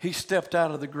 he stepped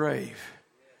out of the grave.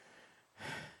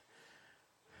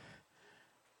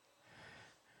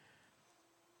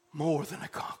 More than a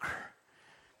conqueror.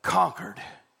 Conquered.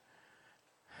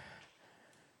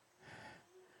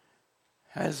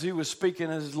 As he was speaking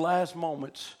in his last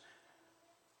moments,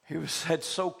 had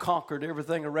so conquered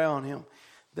everything around him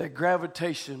that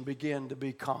gravitation began to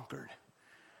be conquered.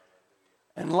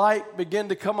 And light began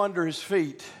to come under his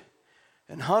feet.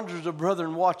 And hundreds of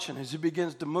brethren watching as he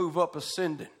begins to move up,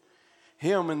 ascending.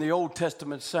 Him and the Old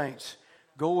Testament saints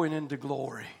going into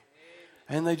glory.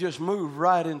 And they just moved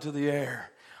right into the air.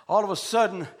 All of a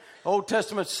sudden, Old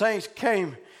Testament saints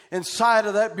came inside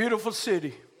of that beautiful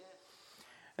city.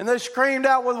 And they screamed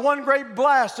out with one great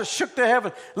blast that shook the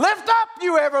heaven. Lift up,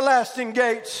 you everlasting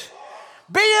gates.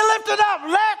 Be ye lifted up.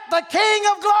 Let the King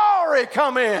of glory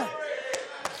come in.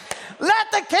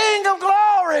 Let the King of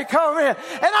glory come in. And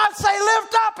I say,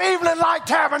 lift up, Evelyn Light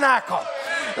Tabernacle.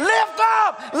 Lift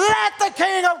up. Let the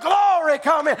King of glory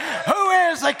come in. Who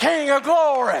is the King of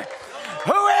glory?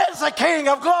 Who is the King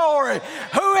of glory?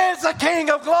 Who is the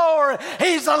King of glory?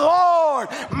 He's the Lord,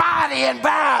 mighty in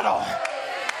battle.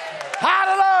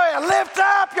 Hallelujah. Lift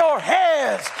up your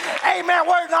heads. Amen.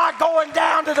 We're not going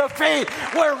down to defeat.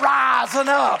 We're rising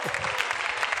up.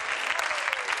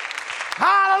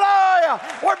 Hallelujah.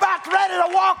 We're about ready to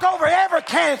walk over every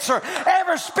cancer,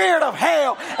 every spirit of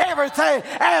hell, everything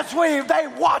as they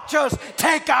watch us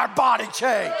take our body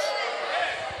change.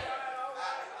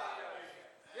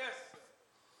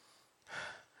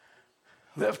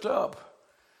 Lift up.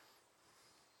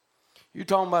 You're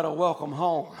talking about a welcome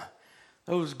home.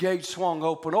 Those gates swung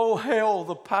open. Oh, hail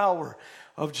the power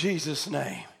of Jesus'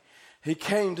 name. He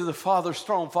came to the Father's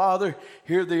throne. Father,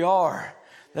 here they are.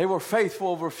 They were faithful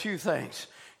over a few things.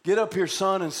 Get up here,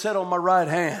 son, and sit on my right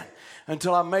hand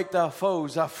until I make thy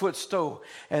foes thy footstool.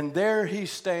 And there he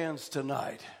stands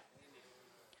tonight.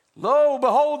 Lo,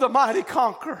 behold the mighty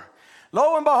conqueror.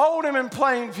 Lo, and behold him in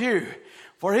plain view.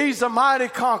 For he's a mighty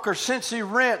conqueror since he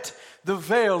rent the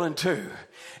veil in two.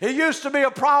 It used to be a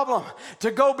problem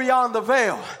to go beyond the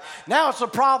veil. Now it's a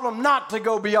problem not to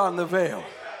go beyond the veil.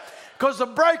 Because the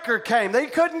breaker came. They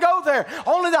couldn't go there.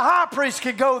 Only the high priest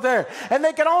could go there. And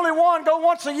they could only go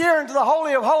once a year into the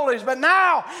Holy of Holies. But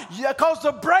now, because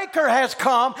the breaker has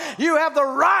come, you have the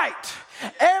right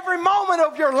every moment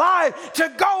of your life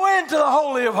to go into the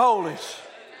Holy of Holies.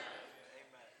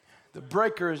 The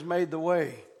breaker has made the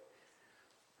way.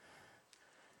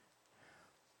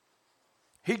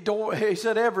 He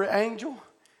said every angel,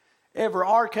 every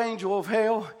archangel of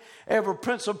hell, every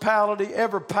principality,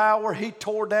 every power he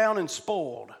tore down and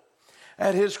spoiled.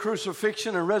 at his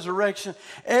crucifixion and resurrection,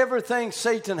 everything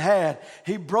Satan had,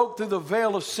 he broke through the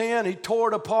veil of sin. He tore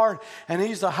it apart, and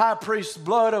he's the high priest's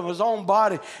blood of his own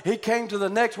body. He came to the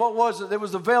next, what was it? There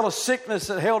was the veil of sickness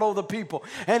that held over the people,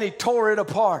 and he tore it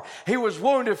apart. He was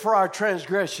wounded for our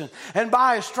transgression, and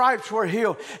by his stripes we're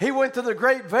healed. He went through the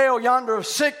great veil yonder of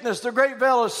sickness, the great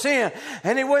veil of sin,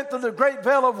 and he went through the great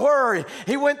veil of worry.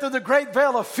 He went through the great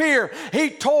veil of fear. He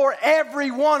tore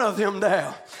every one of them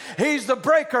down. He's the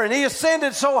breaker, and he ascended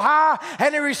so high,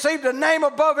 and he received a name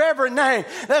above every name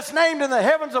that's named in the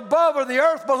heavens above or the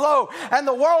earth below and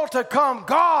the world to come.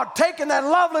 God taking that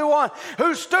lovely one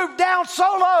who stooped down so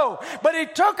low, but he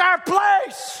took our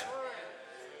place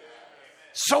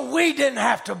so we didn't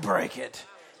have to break it,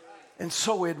 and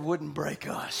so it wouldn't break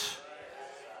us.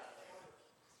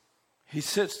 He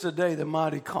sits today, the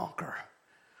mighty conqueror.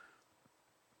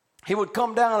 He would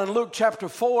come down in Luke chapter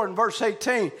 4 and verse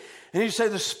 18, and he'd say,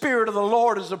 the Spirit of the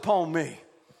Lord is upon me.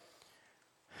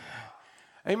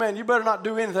 Amen. You better not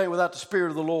do anything without the Spirit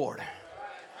of the Lord.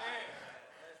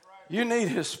 You need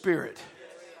his Spirit.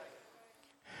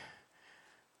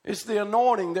 It's the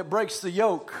anointing that breaks the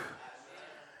yoke.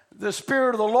 The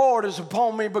Spirit of the Lord is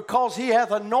upon me because he hath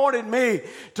anointed me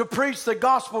to preach the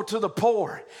gospel to the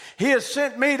poor. He has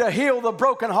sent me to heal the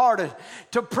brokenhearted,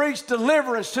 to preach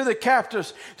deliverance to the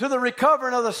captives, to the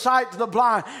recovering of the sight to the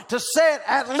blind, to set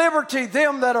at liberty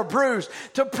them that are bruised,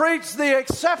 to preach the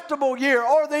acceptable year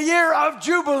or the year of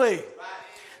Jubilee.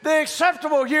 The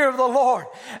acceptable year of the Lord.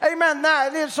 Amen.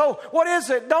 Now, so what is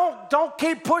it? Don't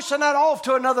keep pushing that off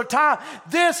to another time.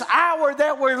 This hour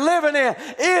that we're living in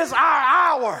is our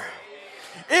hour.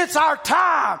 It's our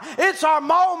time. It's our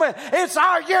moment. It's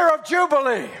our year of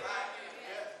Jubilee.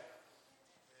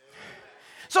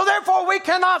 So therefore we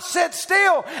cannot sit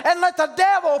still and let the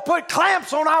devil put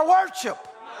clamps on our worship.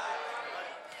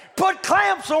 Put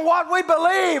clamps on what we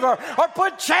believe, or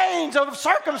put chains of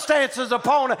circumstances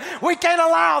upon it. We can't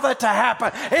allow that to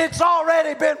happen. It's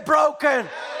already been broken.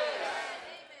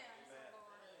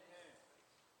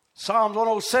 Psalms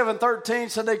 107:13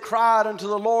 said they cried unto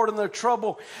the Lord in their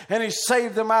trouble, and he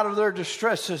saved them out of their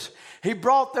distresses. He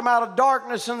brought them out of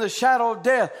darkness and the shadow of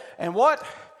death. And what?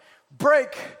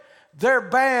 Break their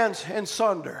bands in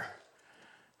sunder.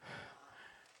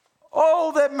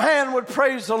 Oh, that man would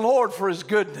praise the Lord for his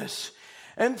goodness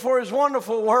and for his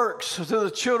wonderful works to the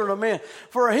children of men.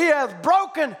 For he hath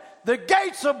broken the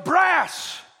gates of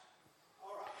brass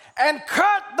and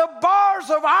cut the bars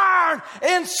of iron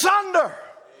in sunder.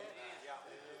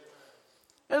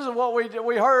 This is what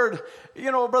we heard,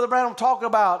 Brother Branham talking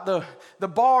about the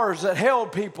bars that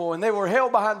held people, and they were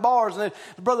held behind bars. And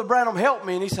Brother Branham helped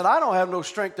me, and he said, I don't have no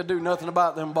strength to do nothing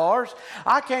about them bars.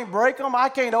 I can't break them. I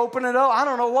can't open it up. I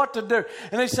don't know what to do.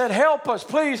 And he said, help us.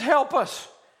 Please help us.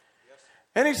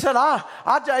 And he said,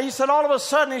 he said, all of a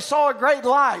sudden he saw a great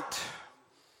light.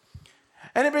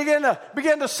 And he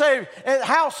began to say,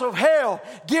 house of hell,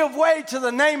 give way to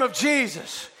the name of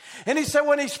Jesus. And he said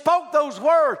when he spoke those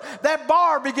words, that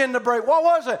bar began to break. What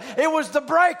was it? It was the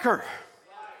breaker.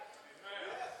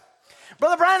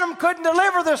 Brother Branham couldn't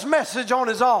deliver this message on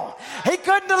his own. He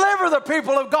couldn't deliver the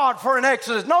people of God for an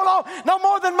exodus. No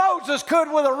more than Moses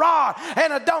could with a rod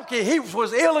and a donkey. He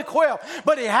was ill-equipped,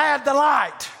 but he had the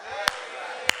light.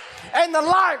 And the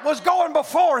light was going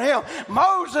before him.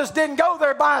 Moses didn't go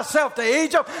there by himself to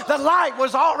Egypt. The light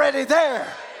was already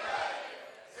there.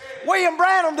 William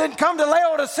Branham didn't come to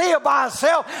Laodicea by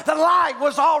himself. The light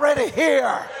was already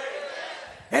here.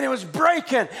 And it was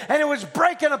breaking. And it was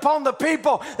breaking upon the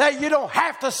people that you don't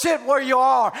have to sit where you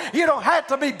are. You don't have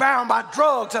to be bound by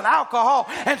drugs and alcohol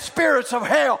and spirits of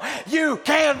hell. You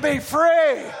can be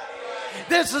free.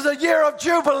 This is a year of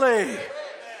Jubilee.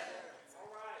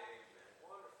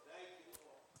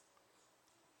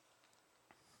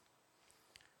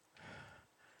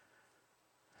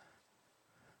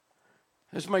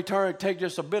 This may take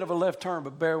just a bit of a left turn,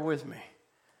 but bear with me.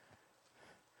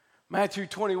 Matthew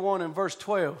 21 and verse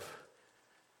 12.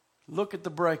 Look at the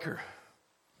breaker.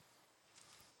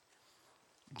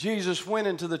 Jesus went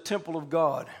into the temple of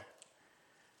God,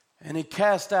 and he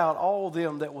cast out all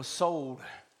them that was sold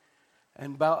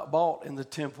and bought in the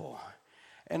temple,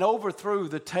 and overthrew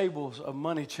the tables of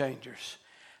money changers,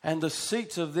 and the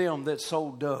seats of them that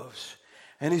sold doves.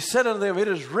 And he said unto them, it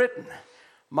is written,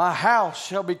 my house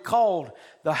shall be called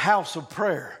the house of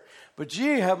prayer, but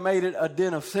ye have made it a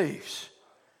den of thieves.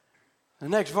 The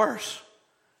next verse.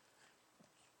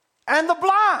 And the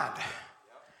blind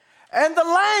and the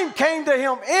lame came to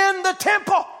him in the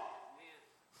temple.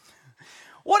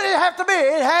 What did it have to be?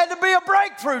 It had to be a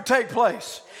breakthrough take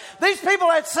place. These people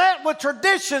had sat with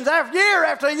traditions year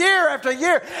after year after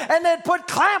year, and they'd put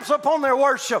clamps upon their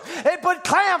worship. They'd put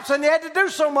clamps, and you had to do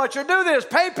so much, or do this,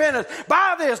 pay penance,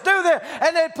 buy this, do this,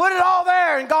 and they'd put it all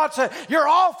there, and God said, your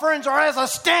offerings are as a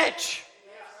stench.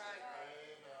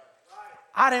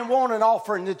 I didn't want an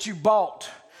offering that you bought,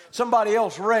 somebody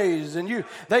else raised, and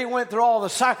they went through all the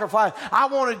sacrifice. I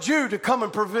wanted you to come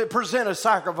and present a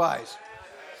sacrifice.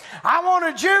 I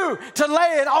wanted you to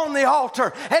lay it on the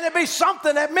altar, and it'd be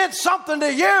something that meant something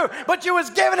to you, but you was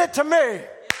giving it to me.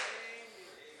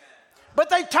 But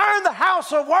they turned the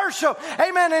house of worship,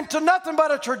 amen, into nothing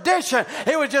but a tradition.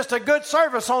 It was just a good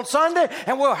service on Sunday,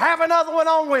 and we'll have another one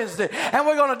on Wednesday. And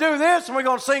we're going to do this, and we're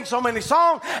going to sing so many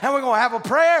songs, and we're going to have a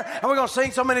prayer, and we're going to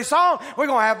sing so many songs. We're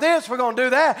going to have this, we're going to do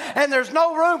that. And there's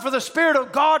no room for the Spirit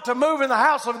of God to move in the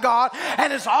house of God,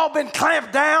 and it's all been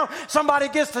clamped down. Somebody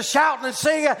gets to shouting and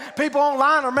singing. People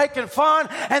online are making fun,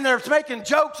 and they're making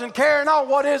jokes and carrying on.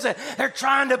 What is it? They're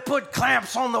trying to put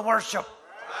clamps on the worship.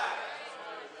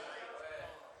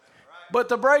 But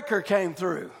the breaker came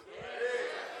through.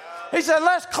 He said,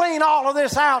 let's clean all of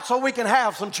this out so we can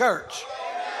have some church.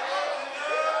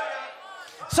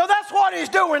 So that's what he's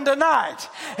doing tonight.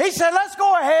 He said, let's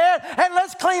go ahead and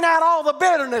let's clean out all the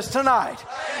bitterness tonight.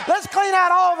 Let's clean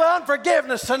out all the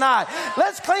unforgiveness tonight.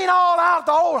 Let's clean all out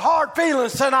the old hard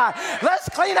feelings tonight. Let's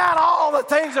clean out all the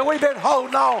things that we've been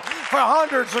holding on for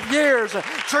hundreds of years,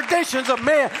 traditions of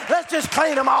men. Let's just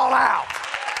clean them all out.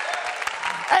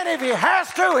 And if he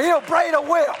has to, he'll braid a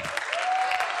whip.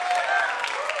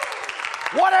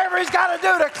 Whatever he's got to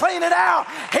do to clean it out,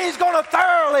 he's going to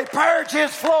thoroughly purge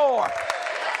his floor.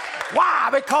 Why?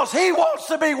 Because he wants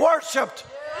to be worshiped.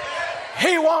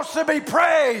 He wants to be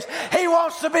praised. He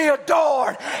wants to be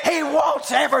adored. He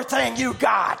wants everything you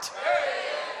got.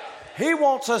 He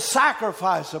wants a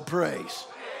sacrifice of praise.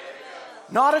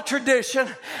 Not a tradition,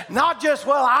 not just,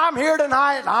 well, I'm here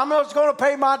tonight and I'm just going to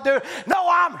pay my due. No,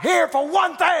 I'm here for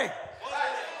one thing.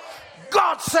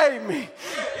 God saved me.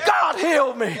 God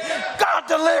healed me. God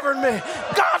delivered me.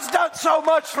 God's done so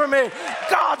much for me.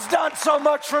 God's done so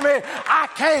much for me. I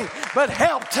can't but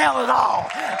help tell it all.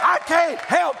 I can't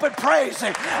help but praise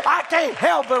Him. I can't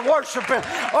help but worship Him.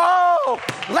 Oh,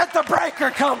 let the breaker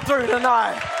come through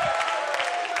tonight.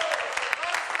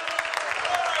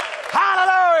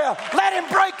 Hallelujah. Let him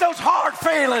break those hard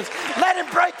feelings. Let him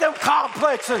break them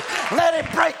complexes. Let him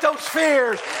break those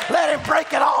fears. Let him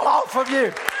break it all off of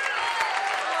you.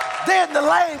 Then the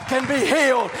lame can be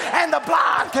healed, and the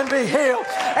blind can be healed,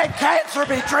 and cancer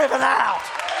be driven out.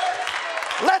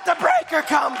 Let the breaker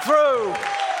come through.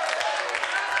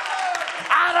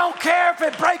 I don't care if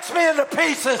it breaks me into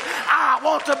pieces. I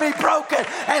want to be broken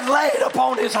and laid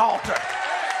upon his altar.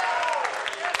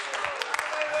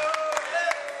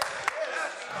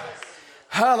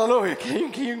 Hallelujah. You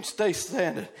can stay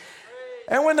standing.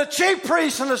 And when the chief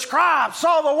priests and the scribes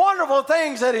saw the wonderful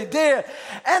things that he did,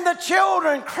 and the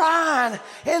children crying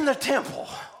in the temple,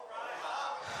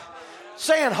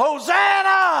 saying,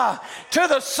 Hosanna to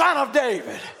the Son of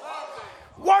David,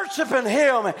 worshiping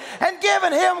him and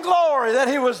giving him glory that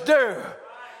he was due.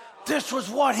 This was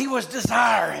what he was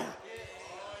desiring.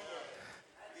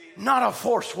 Not a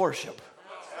forced worship,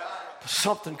 but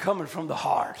something coming from the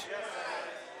heart.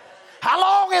 How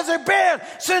long has it been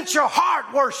since your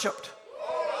heart worshiped?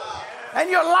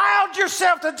 And you allowed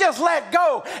yourself to just let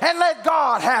go and let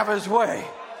God have his way.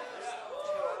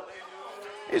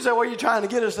 You say, well, you trying to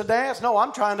get us to dance? No,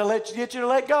 I'm trying to get you to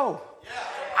let go.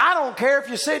 I don't care if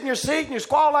you sit in your seat and you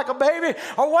squall like a baby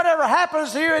or whatever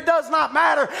happens to you. It does not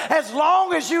matter as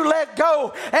long as you let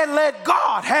go and let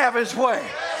God have his way.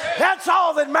 That's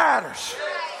all that matters.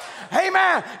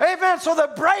 Amen. Amen. So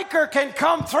the breaker can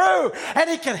come through and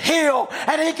he can heal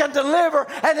and he can deliver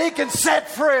and he can set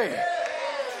free.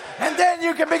 And then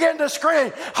you can begin to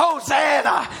scream,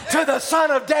 Hosanna to the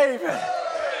Son of David.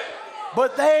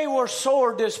 But they were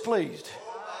sore displeased.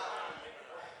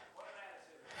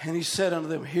 And he said unto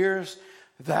them, hearest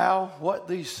thou what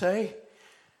these say?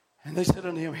 And they said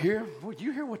unto him, hear, would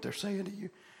you hear what they're saying to you?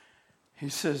 He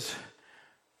says,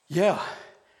 yeah,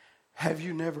 have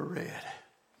you never read?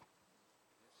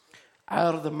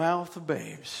 Out of the mouth of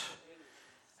babes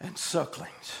and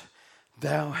sucklings,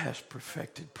 thou hast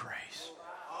perfected praise.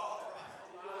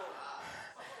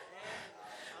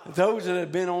 Those that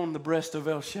have been on the breast of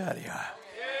El Shaddai,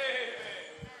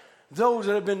 those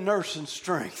that have been nursing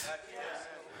strength,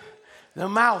 the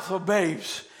mouth of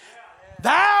babes,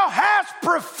 thou hast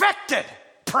perfected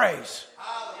praise.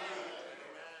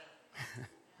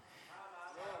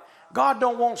 God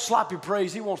don't want sloppy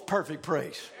praise. He wants perfect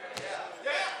praise.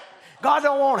 God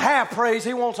don't want half praise.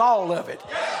 He wants all of it.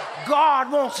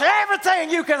 God wants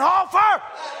everything you can offer.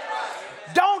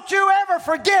 Don't you ever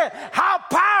forget how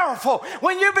powerful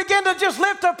when you begin to just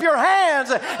lift up your hands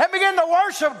and begin to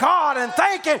worship God and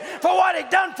thank Him for what He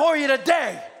done for you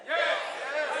today.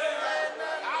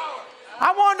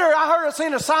 I wonder, I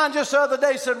seen a sign just the other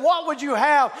day said, what would you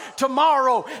have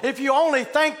tomorrow if you only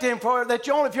thanked Him for that?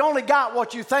 If you only got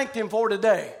what you thanked Him for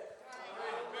today?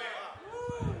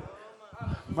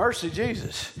 Mercy,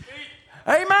 Jesus.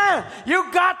 Amen.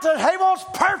 You got to, He wants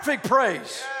perfect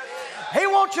praise. He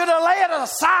wants you to lay it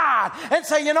aside and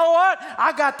say, you know what?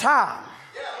 I got time.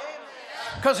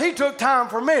 Because He took time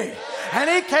for me. And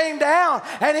He came down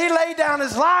and He laid down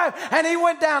His life and He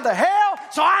went down to hell,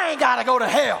 so I ain't got to go to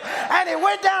hell. And He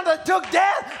went down to took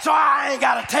death, so I ain't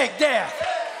got to take death.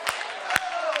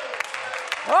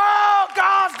 Oh,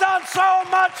 God's done so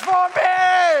much for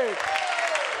me.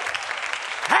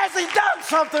 Has He done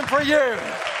something for you?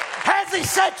 Has He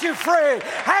set you free?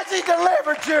 Has He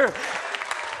delivered you?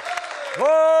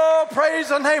 Oh, praise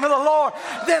the name of the Lord.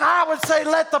 Then I would say,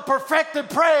 let the perfected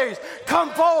praise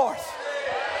come forth.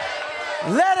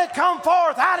 Let it come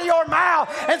forth out of your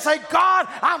mouth and say, God,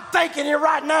 I'm thanking you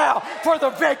right now for the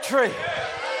victory.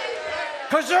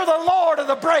 Because you're the Lord of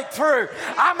the breakthrough.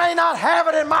 I may not have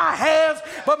it in my hands,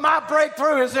 but my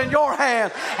breakthrough is in your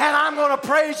hands. And I'm going to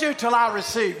praise you till I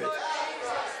receive it.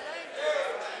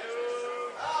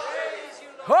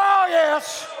 Oh,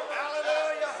 yes.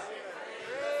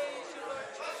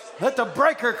 Let the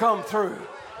breaker come through.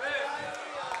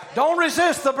 Don't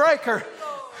resist the breaker.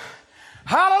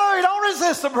 Hallelujah. Don't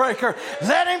resist the breaker.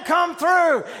 Let him come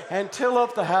through and till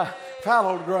up the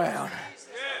fallow ground.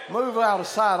 Move out of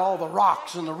sight all the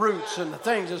rocks and the roots and the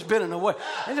things that's been in the way.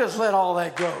 And just let all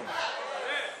that go.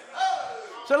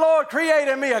 Say, Lord, create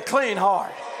in me a clean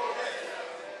heart.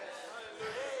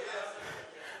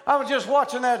 I was just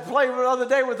watching that play the other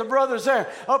day with the brothers there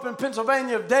up in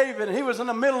Pennsylvania of David. And he was in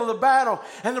the middle of the battle.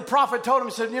 And the prophet told him,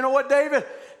 he said, you know what, David?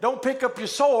 Don't pick up your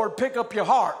sword, pick up your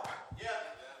harp.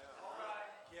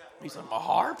 He said, my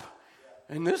harp?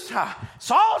 And this time,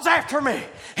 Saul's after me.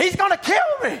 He's going to kill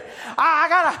me. I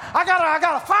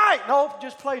gotta fight. No,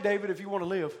 just play, David, if you want to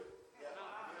live.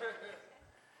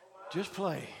 Just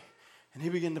play. And he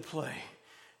began to play.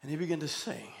 And he began to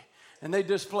sing. And they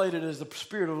displayed it as the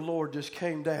Spirit of the Lord just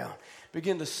came down,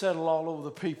 began to settle all over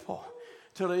the people,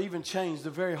 till they even changed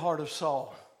the very heart of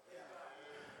Saul.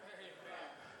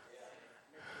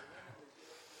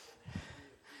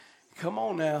 Come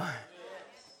on now.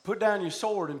 Put down your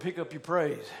sword and pick up your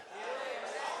praise.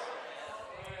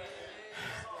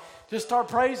 Just start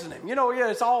praising Him. You know, yeah,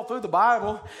 it's all through the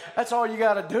Bible. That's all you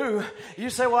got to do.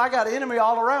 You say, well, I got an enemy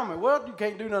all around me. Well, you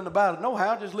can't do nothing about it. No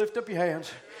how. Just lift up your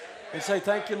hands and say,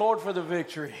 thank you, Lord, for the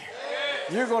victory.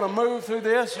 You're going to move through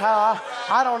this. How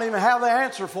I don't even have the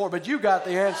answer for it, but you got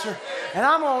the answer. And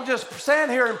I'm going to just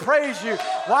stand here and praise you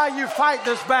while you fight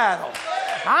this battle.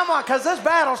 Because this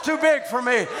battle's too big for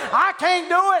me. I can't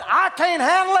do it. I can't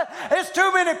handle it. It's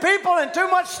too many people and too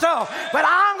much stuff. But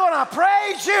I'm going to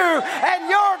praise you, and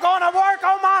you're going to work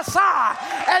on my side,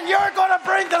 and you're going to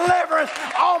bring deliverance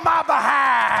on my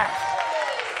behalf.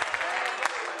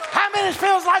 How many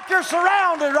feels like you're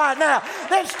surrounded right now?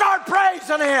 Then start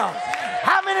praising Him.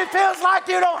 How many feels like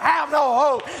you don't have no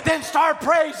hope? Then start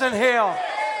praising Him.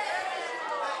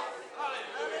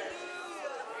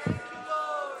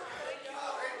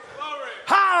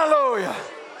 Hallelujah.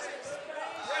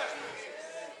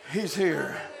 He's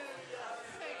here.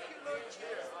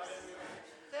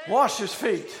 Wash His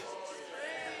feet.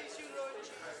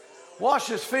 Wash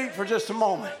His feet for just a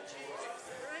moment.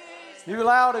 You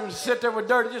allowed Him to sit there with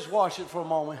dirt. Just wash it for a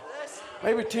moment.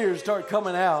 Maybe tears start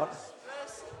coming out.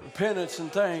 Repentance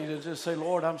and things. And just say,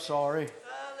 Lord, I'm sorry.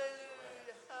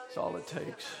 That's all it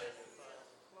takes.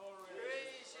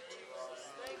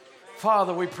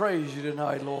 Father, we praise you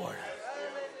tonight, Lord.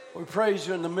 We praise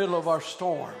you in the middle of our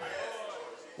storm.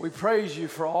 We praise you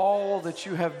for all that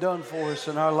you have done for us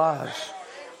in our lives.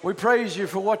 We praise you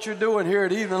for what you're doing here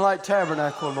at Evening Light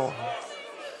Tabernacle, Lord.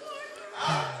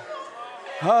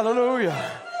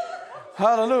 Hallelujah.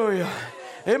 Hallelujah.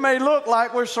 It may look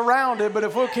like we're surrounded, but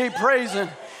if we'll keep praising,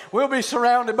 we'll be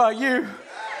surrounded by you.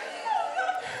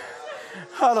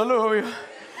 Hallelujah.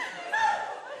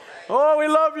 Oh, we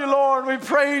love you, Lord. We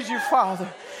praise you,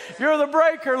 Father. You're the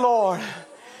breaker, Lord.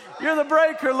 You're the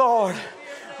breaker, Lord.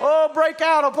 Oh, break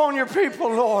out upon your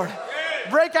people, Lord.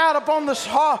 Break out upon the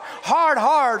hard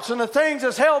hearts and the things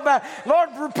that's held back. Lord,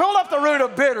 pull up the root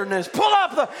of bitterness. Pull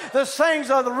up the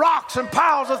things of the rocks and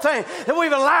piles of things that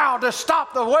we've allowed to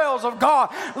stop the wells of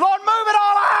God. Lord, move it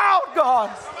all out,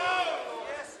 God.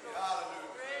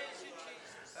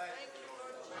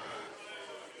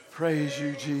 Praise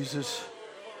you, Jesus.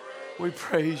 We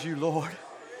praise you, Lord.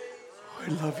 We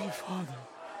love you, Father.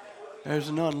 There's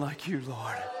none like you,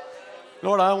 Lord.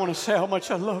 Lord, I want to say how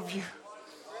much I love you.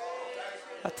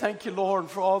 I thank you, Lord,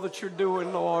 for all that you're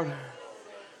doing, Lord.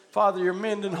 Father, you're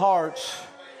mending hearts.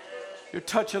 You're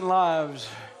touching lives.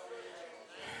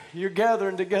 You're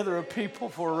gathering together a people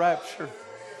for a rapture.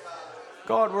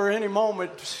 God, we're any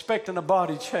moment expecting a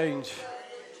body change.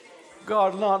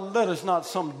 God, let us not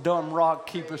some dumb rock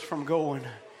keep us from going.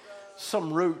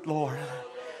 Some root, Lord.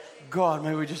 God,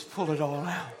 may we just pull it all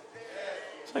out.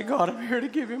 Say, God, I'm here to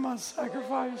give you my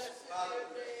sacrifice.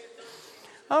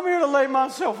 I'm here to lay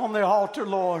myself on the altar,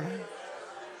 Lord.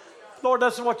 Lord,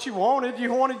 that's what you wanted.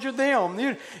 You wanted your them.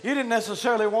 You didn't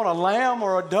necessarily want a lamb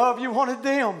or a dove. You wanted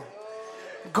them.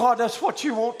 God, that's what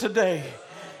you want today.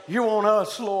 You want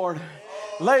us, Lord,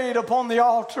 laid upon the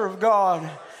altar of God.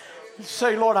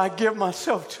 Say, Lord, I give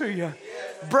myself to you.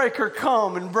 Breaker,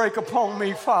 come and break upon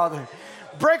me, Father.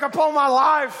 Break upon my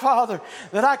life, Father,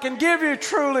 that I can give you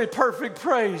truly perfect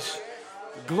praise,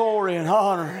 glory and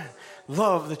honor,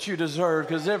 love that you deserve,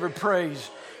 because every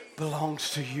praise belongs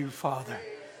to you, Father.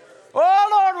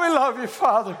 Oh, Lord, we love you,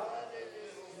 Father.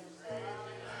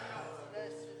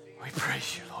 We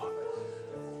praise you, Lord.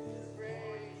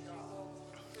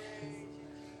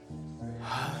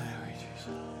 Hallelujah, Jesus.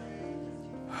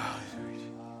 Hallelujah,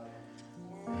 Jesus.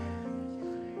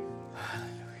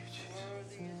 Hallelujah, Jesus.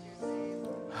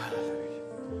 Hallelujah.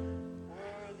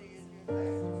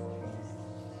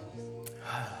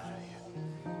 Hallelujah.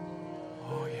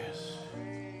 Oh, yes.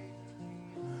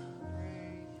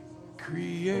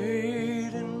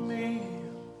 Create in me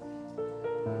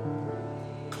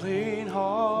clean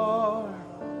heart.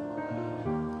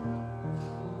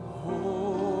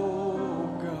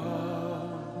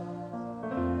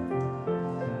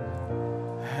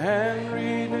 And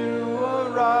renew a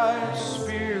right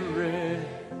spirit.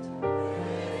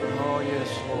 Oh, yes,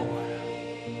 Lord.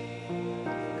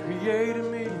 Create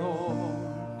in me, Lord.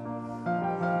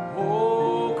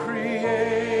 Oh,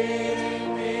 create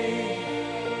in me.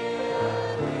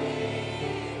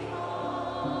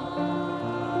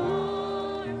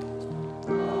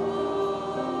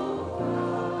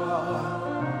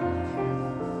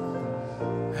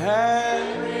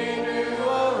 And renew a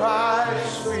right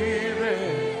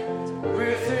spirit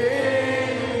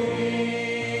within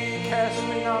me. Cast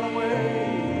me not away.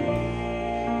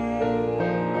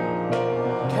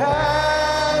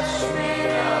 Cast me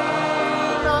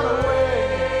not away.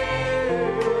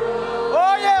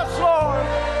 Oh, yes, Lord.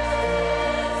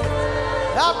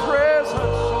 Thy presence,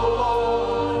 oh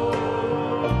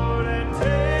Lord. And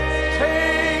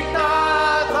take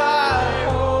not thy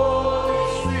Holy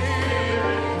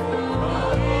Spirit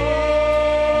from me.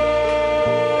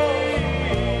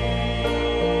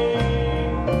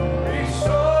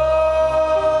 Restore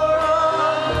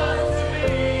unto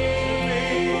me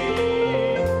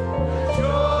the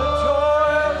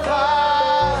joy of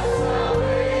thy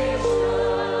salvation,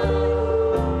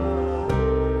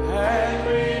 and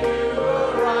renew a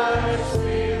right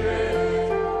spirit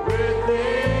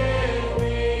within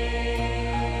me.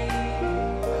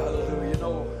 Hallelujah. You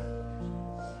know,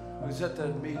 I was at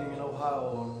that meeting in Ohio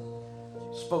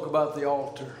and spoke about the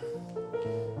altar.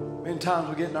 Many times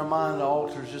we get in our mind the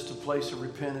altar is just a place of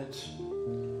repentance.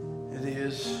 It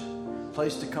is a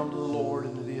place to come to the Lord,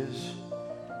 and it is.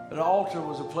 But an altar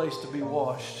was a place to be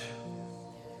washed.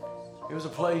 It was a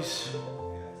place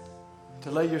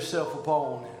to lay yourself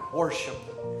upon, worship.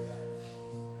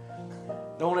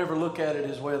 Don't ever look at it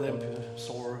as, well, them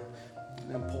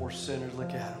poor sinners,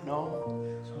 look at them.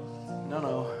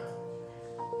 No.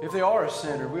 If they are a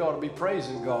sinner, we ought to be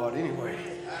praising God anyway.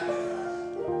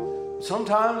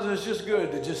 Sometimes it's just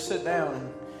good to just sit down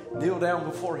and kneel down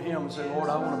before Him and say, Lord,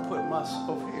 I want to put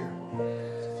myself here.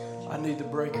 I need the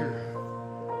breaker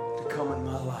to come in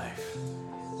my life,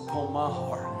 upon my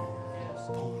heart,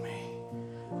 upon me.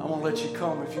 I want to let you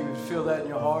come if you feel that in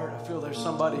your heart. I feel there's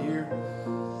somebody here.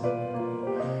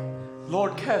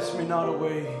 Lord, cast me not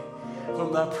away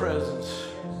from thy presence.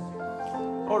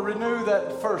 Lord, renew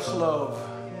that first love.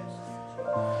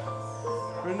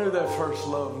 Renew that first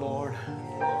love, Lord.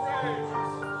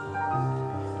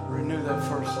 Renew that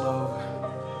first love.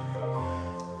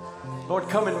 Lord,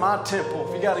 come in my temple.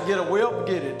 If you got to get a whip,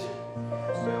 get it.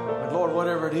 But Lord,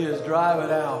 whatever it is, drive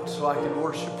it out so I can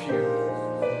worship you.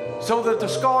 So that the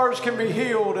scars can be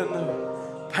healed and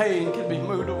the pain can be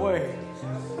moved away.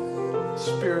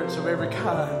 Spirits of every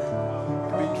kind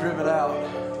can be driven out.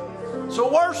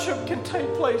 So worship can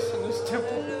take place in this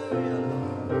temple.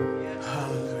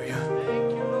 Hallelujah.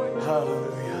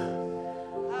 Hallelujah.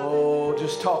 Oh,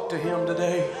 just talk to Him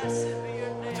today.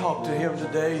 Talk to Him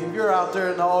today. If you're out there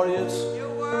in the audience,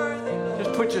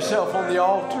 just put yourself on the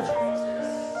altar.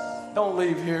 Don't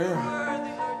leave here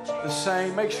the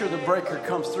same. Make sure the breaker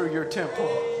comes through your temple.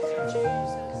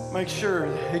 Make sure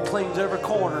He cleans every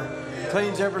corner,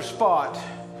 cleans every spot.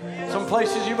 Some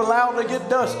places you've allowed to get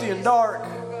dusty and dark.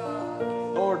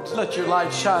 Lord, let your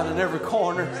light shine in every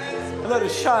corner. Let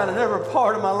it shine in every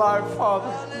part of my life,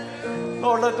 Father.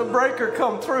 Lord, let the breaker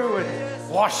come through and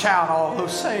wash out all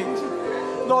those things.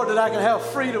 Lord, that I can have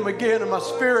freedom again in my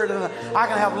spirit, and I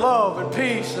can have love and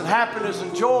peace and happiness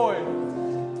and joy.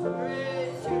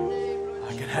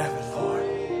 I can have it, Lord.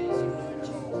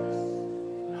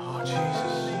 Oh,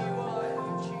 Jesus.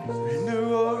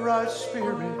 Renew a right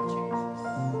spirit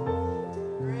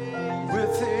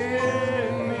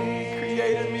within me.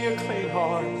 Create in me a clean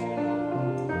heart.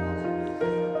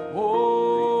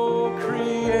 Oh,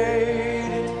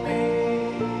 create in me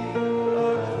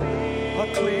a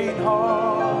clean heart.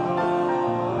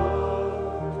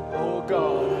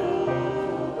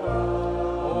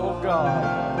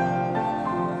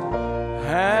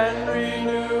 And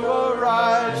renew a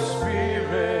right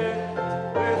spirit,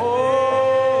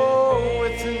 oh,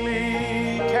 within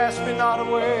me. Cast me not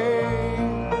away.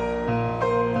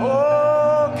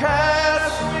 Oh,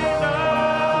 cast me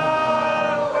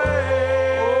not away.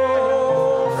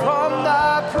 Oh, from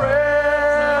thy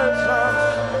presence.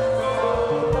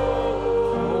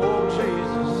 Oh,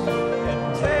 Jesus.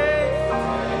 And take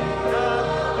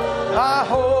thy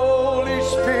Holy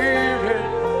Spirit.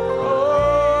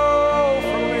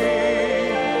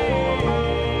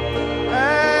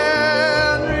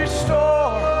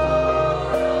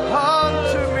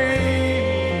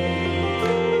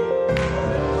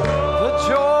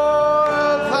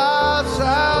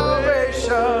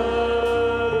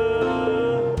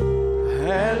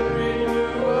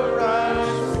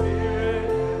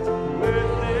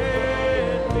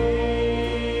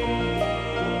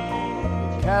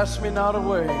 Cast me not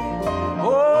away.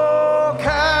 Oh,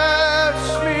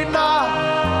 cast me not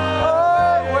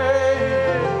away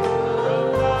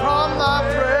from thy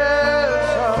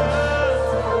presence.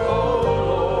 Oh,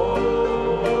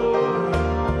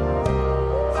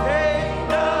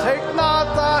 take not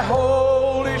thy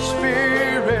Holy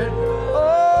Spirit,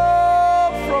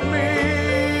 oh, from me.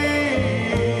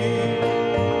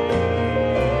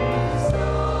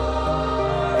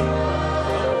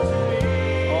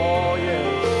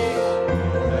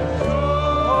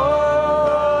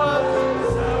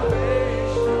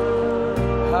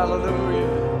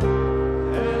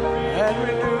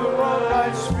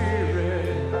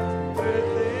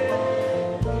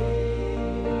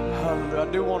 I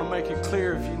do want to make it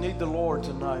clear, if you need the Lord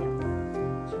tonight,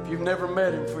 if you've never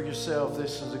met Him for yourself,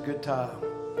 this is a good time.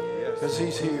 Because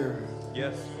He's here.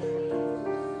 Yes.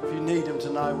 If you need Him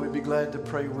tonight, we'd be glad to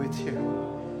pray with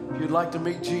you. If you'd like to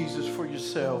meet Jesus for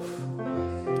yourself,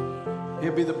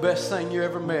 He'll be the best thing you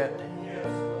ever met.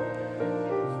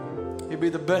 He'll be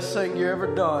the best thing you ever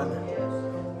done.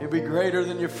 He'll be greater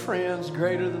than your friends,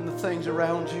 greater than the things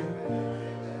around you.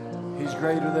 He's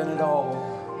greater than it all.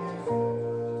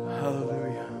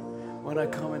 Hallelujah. When I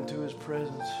come into His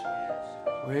presence,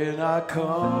 when I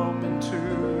come into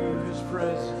His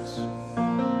presence,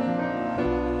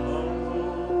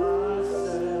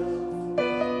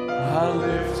 I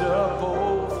lift up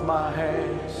both my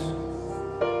hands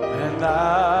and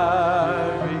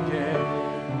I begin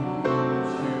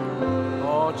to,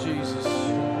 oh Jesus,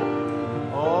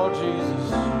 oh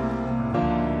Jesus,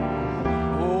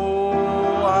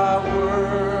 oh I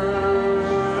worship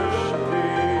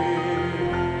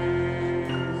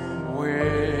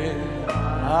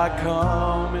I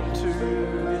come into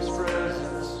His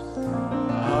presence,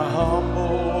 I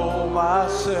humble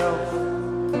myself,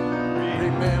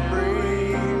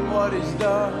 remembering what He's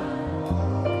done,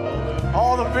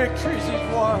 all the victories He's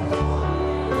won,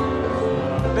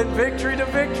 been victory to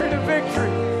victory to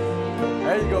victory.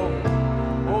 There you go.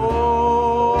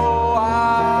 Oh,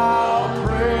 I'll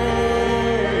praise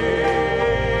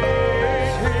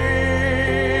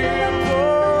Him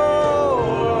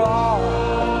for all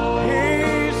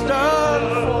He's done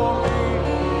for me.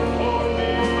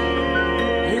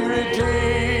 He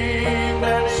redeemed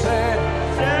and set,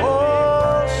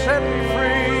 oh, set me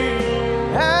free.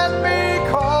 And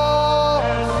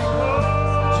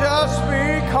just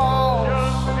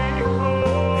because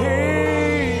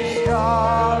He's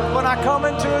God. When I come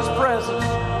into His presence,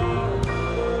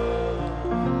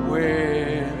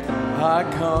 when I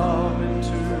come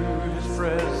into His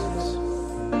presence,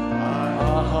 I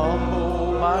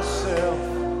humble myself,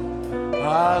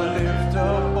 I lift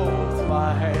up both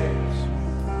my hands.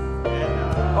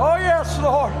 Oh yes,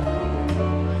 Lord,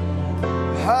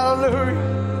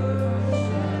 Hallelujah.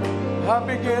 I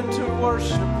begin to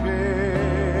worship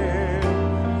Him.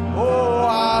 Oh,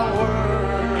 I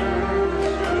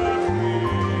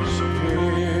worship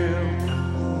Him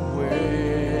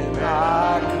when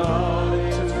I come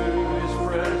into His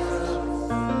presence.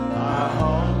 I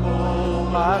humble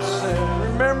myself,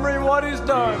 remembering what He's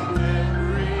done.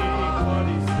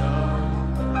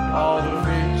 All the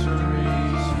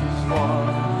victories He's won.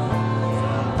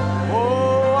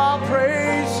 Oh, I'll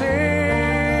praise Him.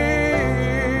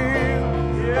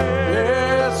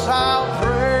 Yes, I'll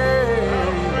praise.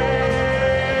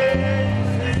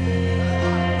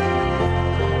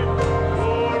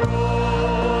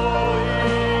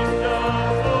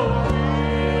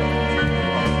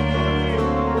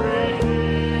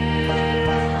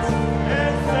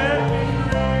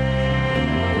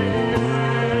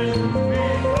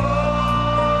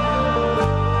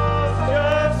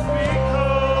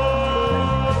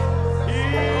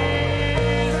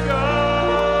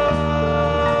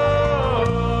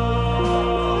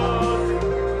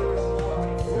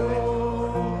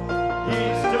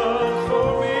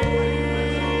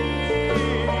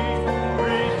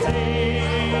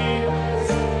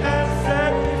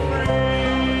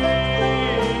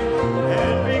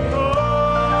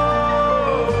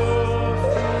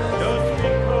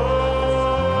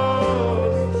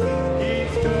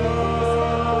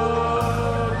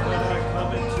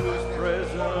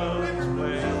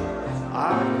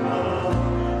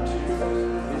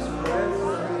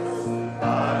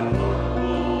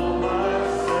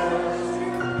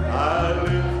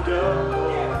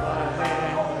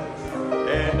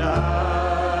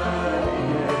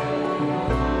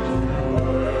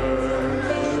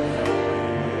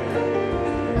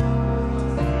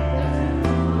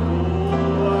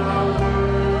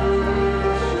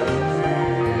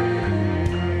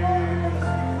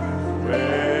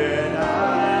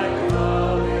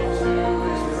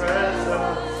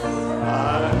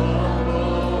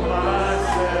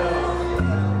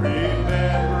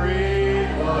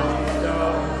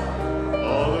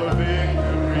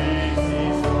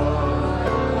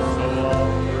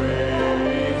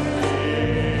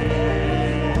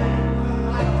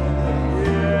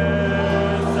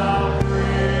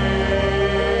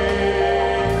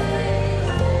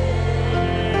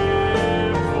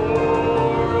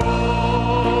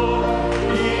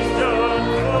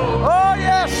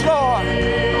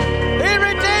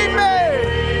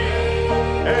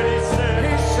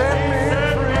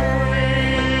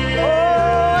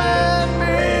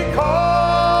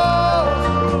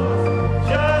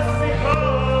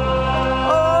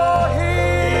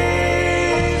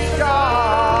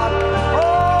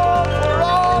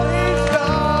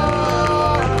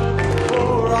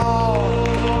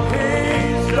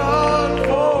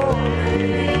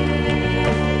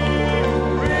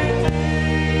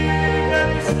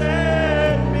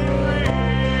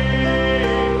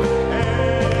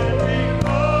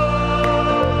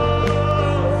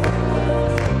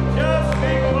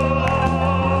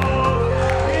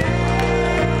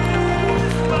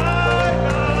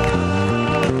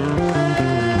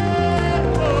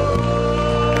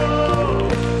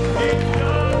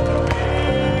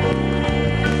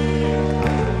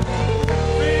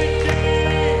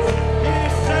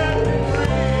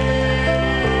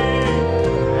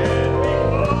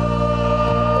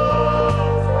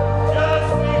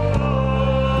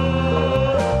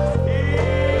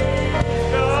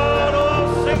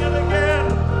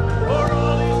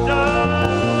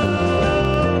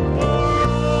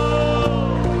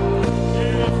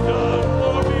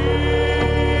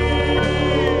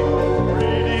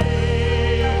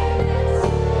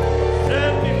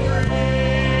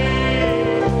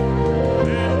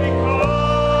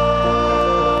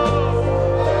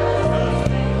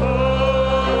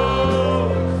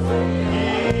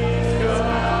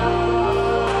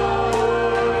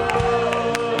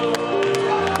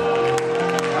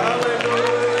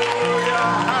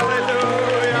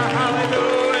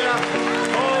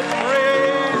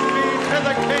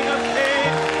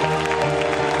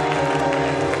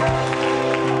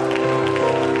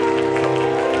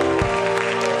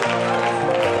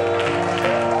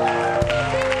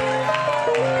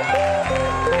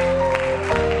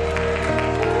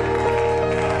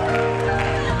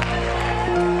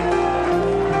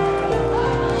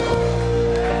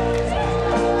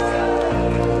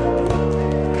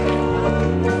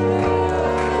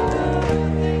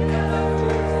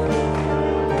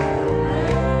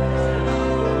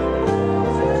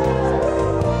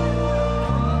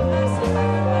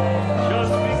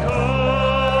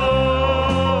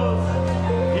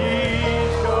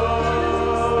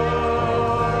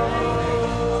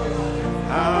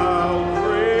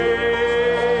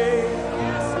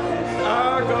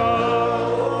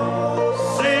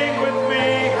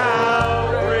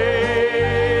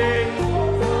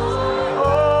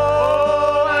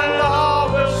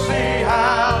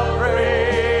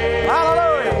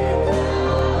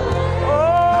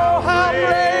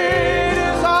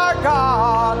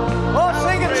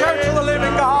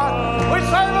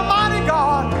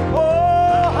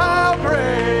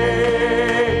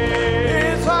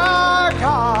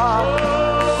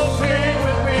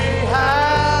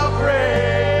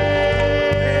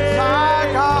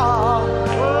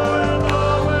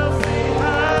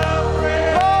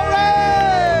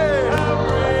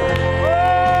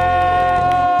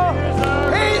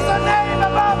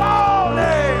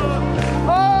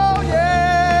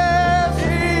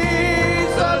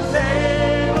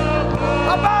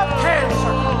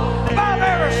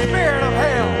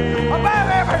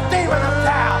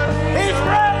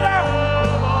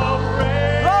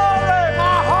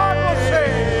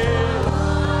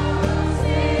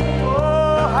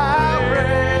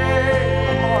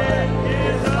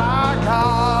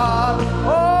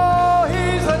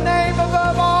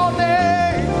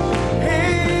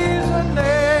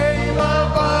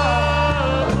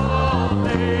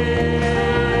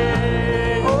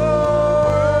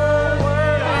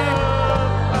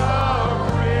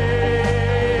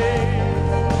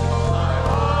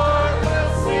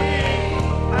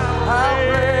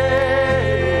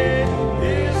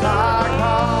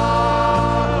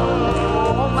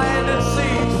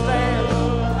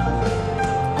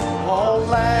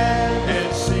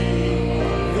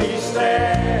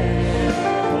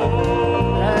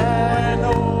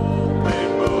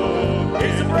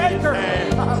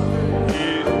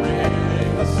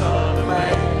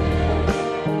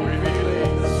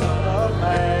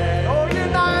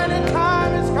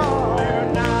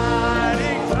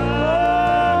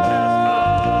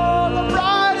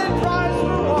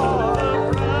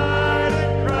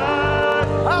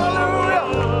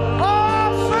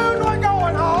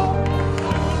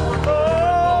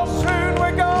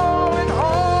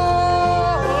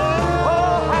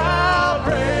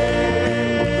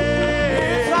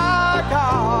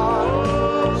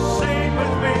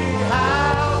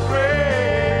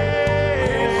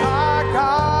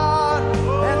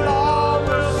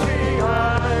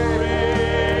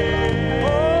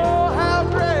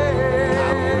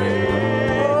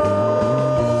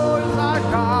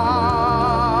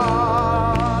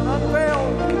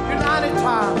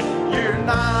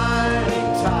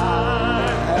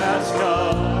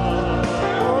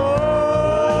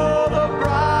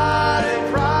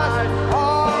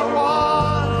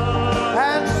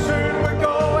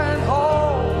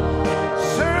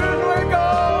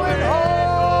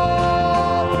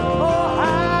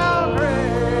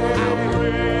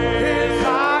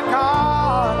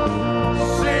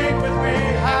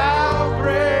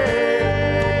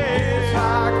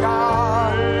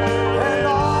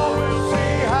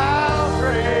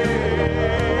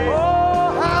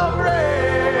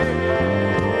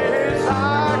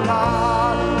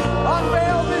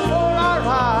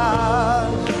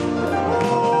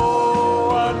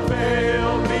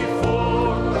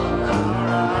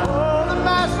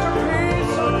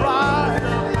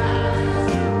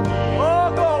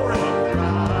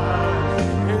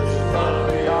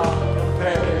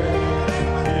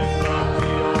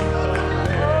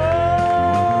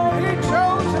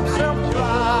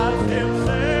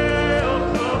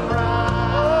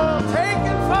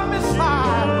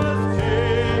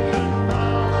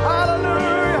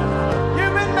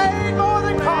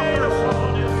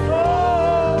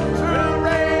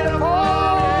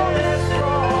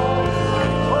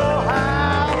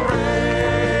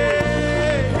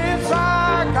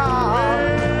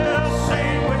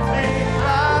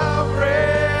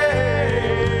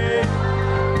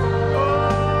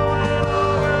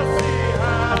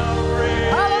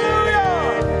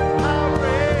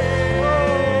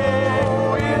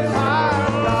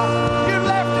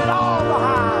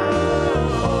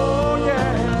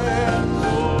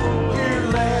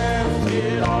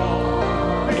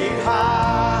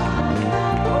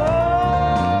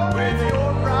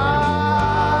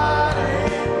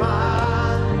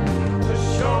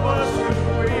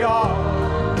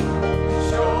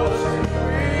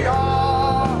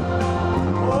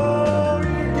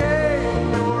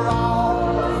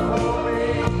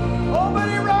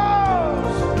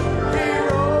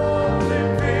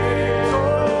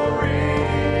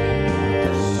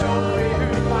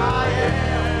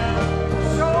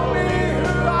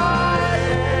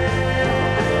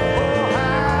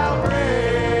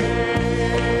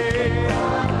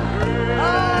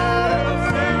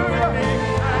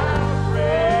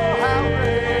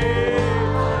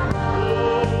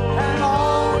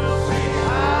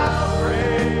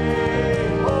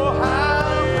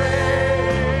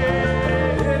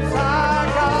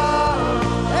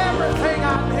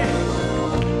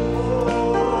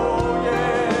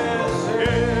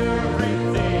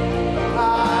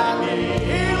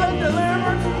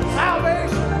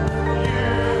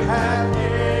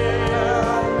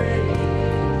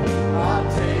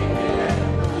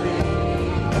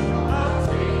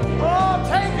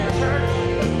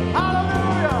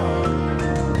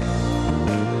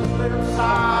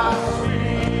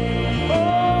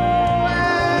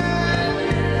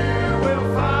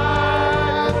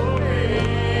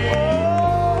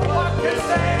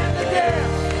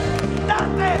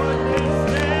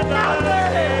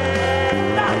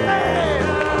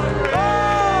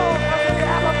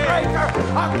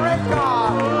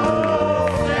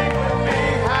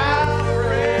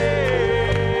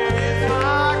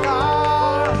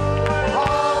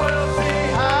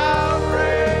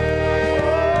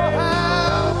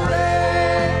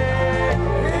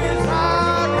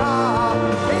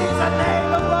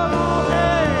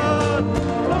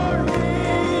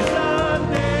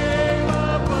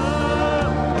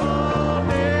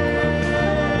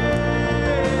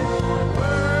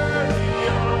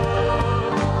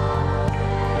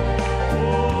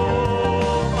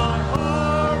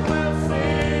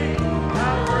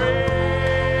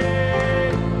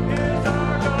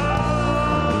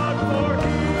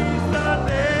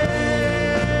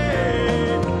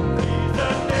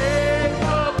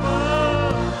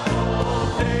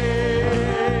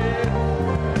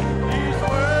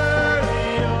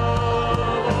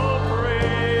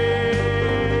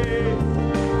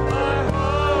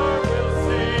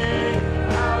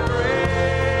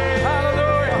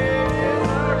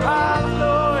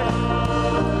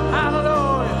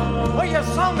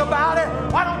 about it.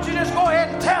 Why don't you just go ahead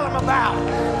and tell them about it?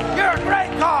 You're a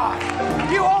great God.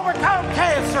 You overcome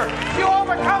cancer. You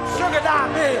overcome sugar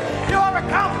diabetes. You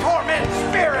overcome tormented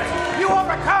spirits. You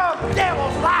overcome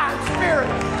devils, lying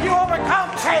spirits. You overcome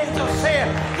chains of sin.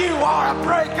 You are a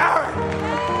breaker.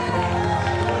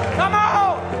 Come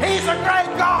on. He's a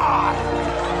great God.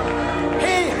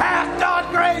 He has done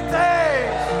great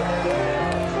things.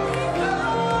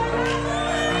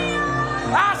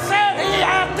 I said he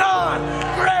has done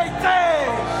great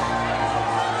things.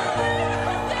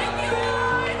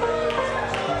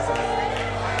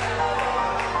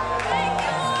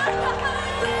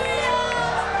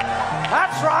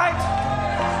 That's right.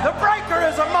 The breaker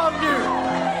is among you.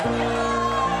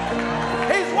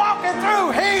 He's walking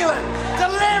through healing,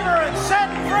 delivering,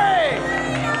 setting free.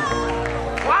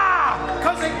 Why?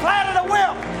 Because he planted a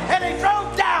whip and he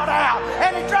drove doubt out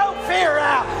and he drove fear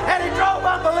out and he drove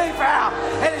unbelief out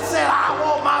and he said, I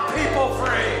want my people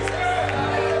free.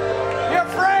 You're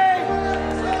free.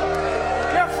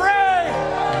 You're free.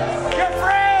 You're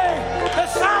free. The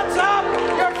sun's up.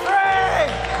 You're free.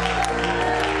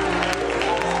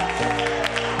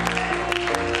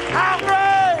 How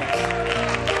great.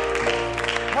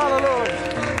 Hallelujah.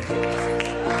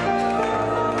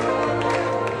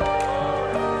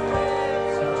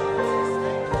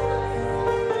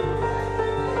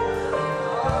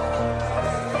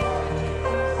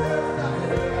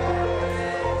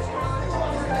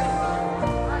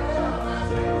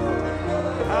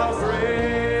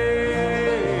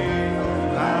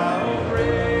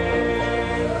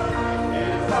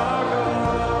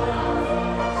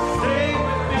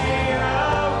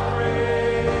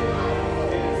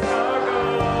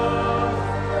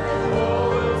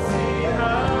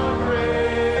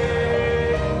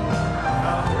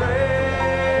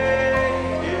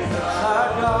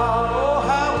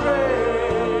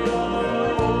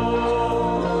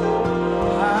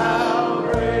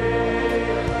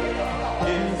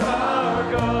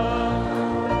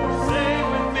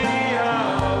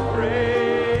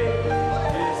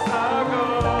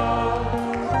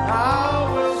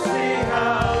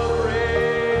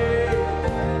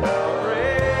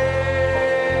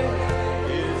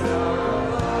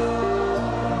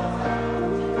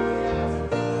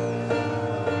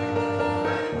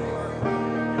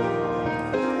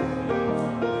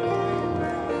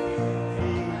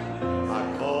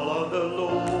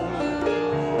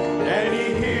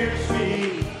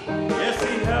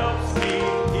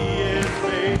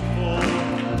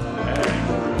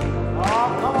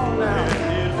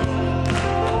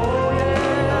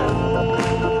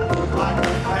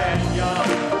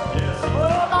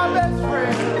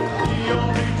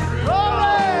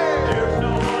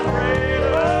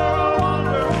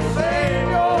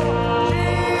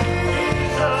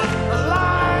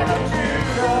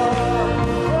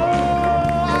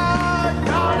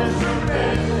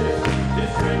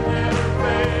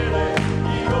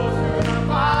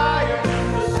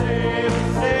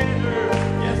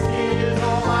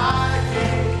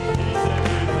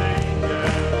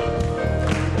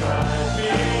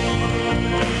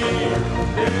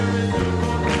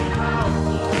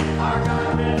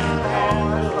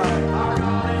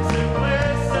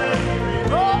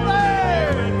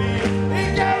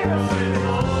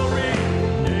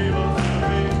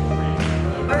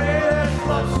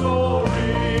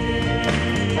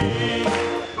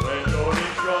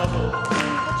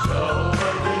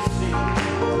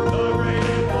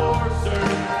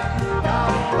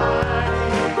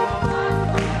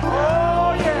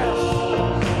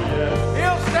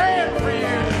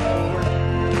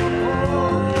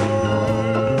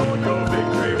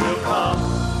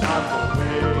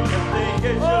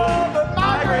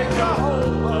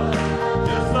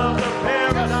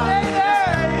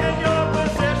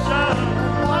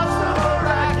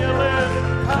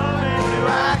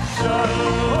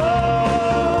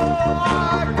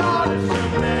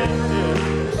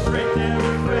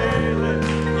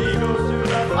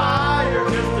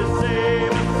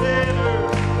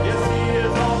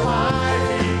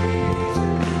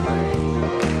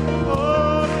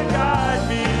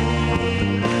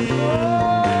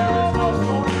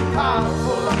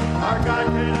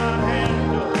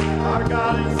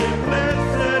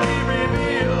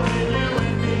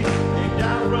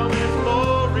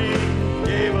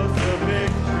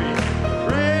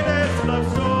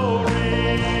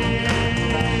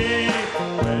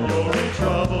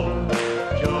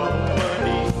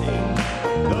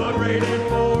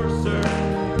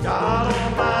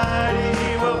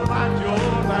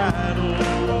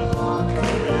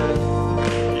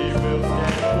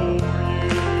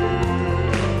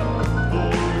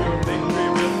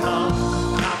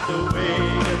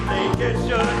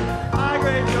 salvation.